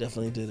 he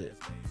definitely did it.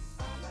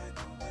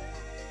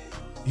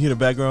 You hear the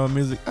background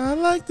music. I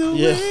like the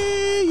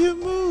way you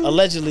move.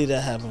 Allegedly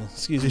that happened.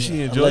 Excuse me. Did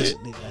she enjoy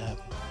Allegedly it? That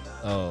happened.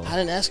 Oh. I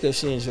didn't ask her if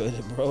she enjoyed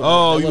it, bro.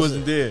 Oh, you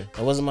wasn't there.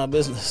 That wasn't my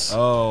business.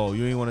 Oh,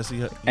 you ain't want to see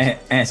her.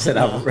 And said,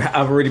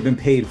 I've already been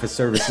paid for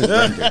services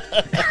rendered.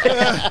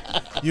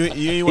 you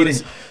ain't want to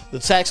see. The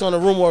tax on the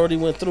room already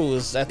went through.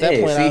 At that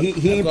point, see,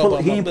 he ain't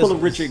pull a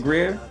Richard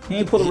Gere. He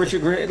ain't pull a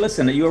Richard Gere.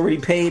 Listen, you already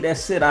paid.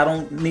 That's it. I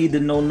don't need to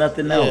know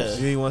nothing else.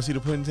 You ain't want to see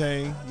the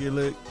pudding get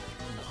licked?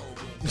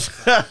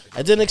 It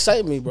didn't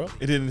excite me, bro.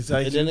 It didn't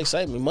excite you? It didn't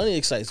excite me. Money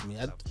excites me.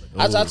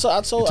 I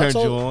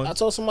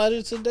told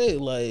somebody today,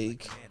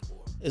 like,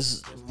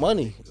 it's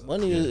money.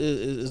 Money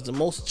is the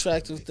most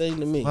attractive thing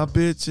to me. My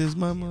bitch is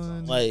my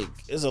money. Like,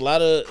 it's a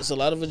lot of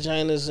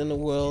vaginas in the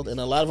world, and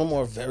a lot of them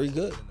are very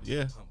good.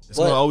 Yeah, it's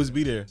gonna always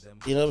be there.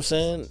 You know what I'm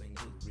saying?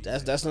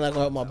 That's not gonna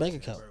help my bank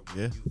account.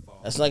 Yeah,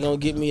 that's not gonna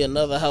get me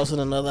another house and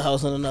another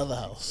house and another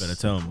house. Better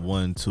tell them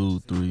 1,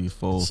 2, 3,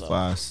 4,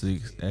 5,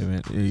 6,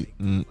 7,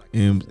 8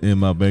 in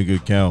my bank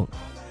account.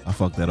 I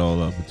fucked that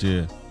all up, but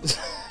yeah.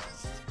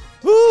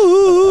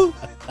 Woo!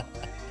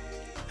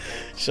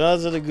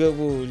 Sean's in a good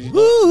mood.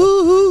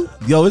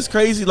 Yo, it's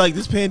crazy. Like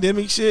this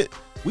pandemic shit.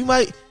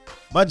 My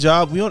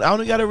job. I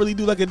only gotta really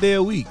do like a day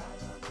a week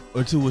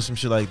or two with some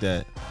shit like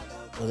that.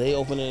 Well, they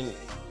opening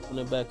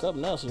back up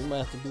now, so you might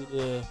have to be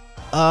there.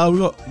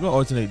 We're gonna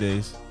alternate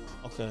days.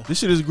 Okay. This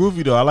shit is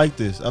groovy though. I like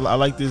this. I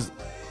like this.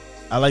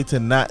 I like to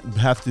not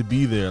have to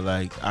be there.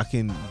 Like I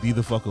can be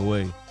the fuck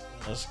away.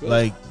 That's good.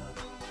 Like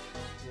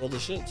do other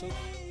shit too.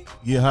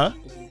 Yeah, huh?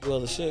 You can do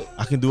other shit.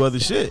 I can do other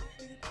shit.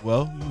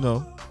 Well, you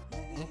know,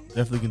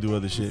 definitely can do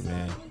other shit,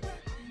 man.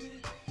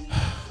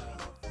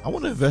 I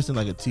want to invest in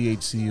like a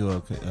THC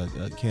or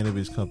a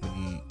cannabis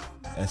company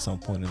at some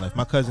point in life.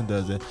 My cousin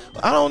does that.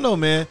 I don't know,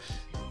 man.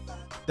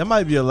 That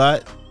might be a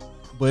lot,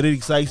 but it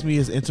excites me.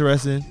 It's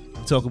interesting.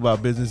 We talk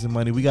about business and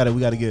money. We gotta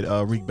get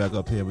Reek back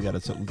up here. We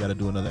gotta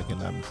do another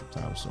economics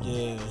sometime soon.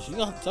 Yeah, you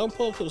gotta tell him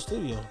pull up to the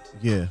studio.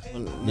 Yeah.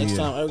 Next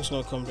time Eric's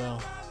gonna come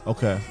down.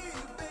 Okay.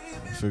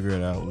 We'll figure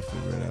it out. We're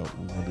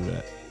gonna do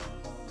that.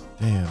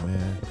 Damn,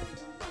 man.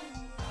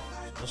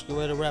 Let's get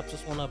ready to wrap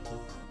this one up, too.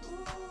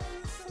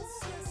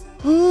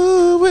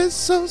 Ooh, it's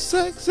so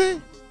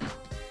sexy.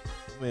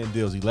 Man,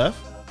 Dills, he left?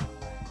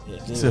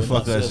 Yeah, he said,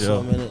 fuck us,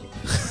 yo.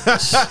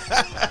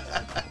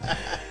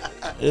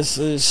 It's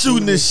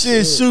shooting the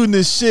shit,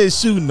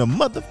 shooting the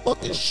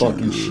motherfucking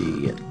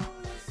shit.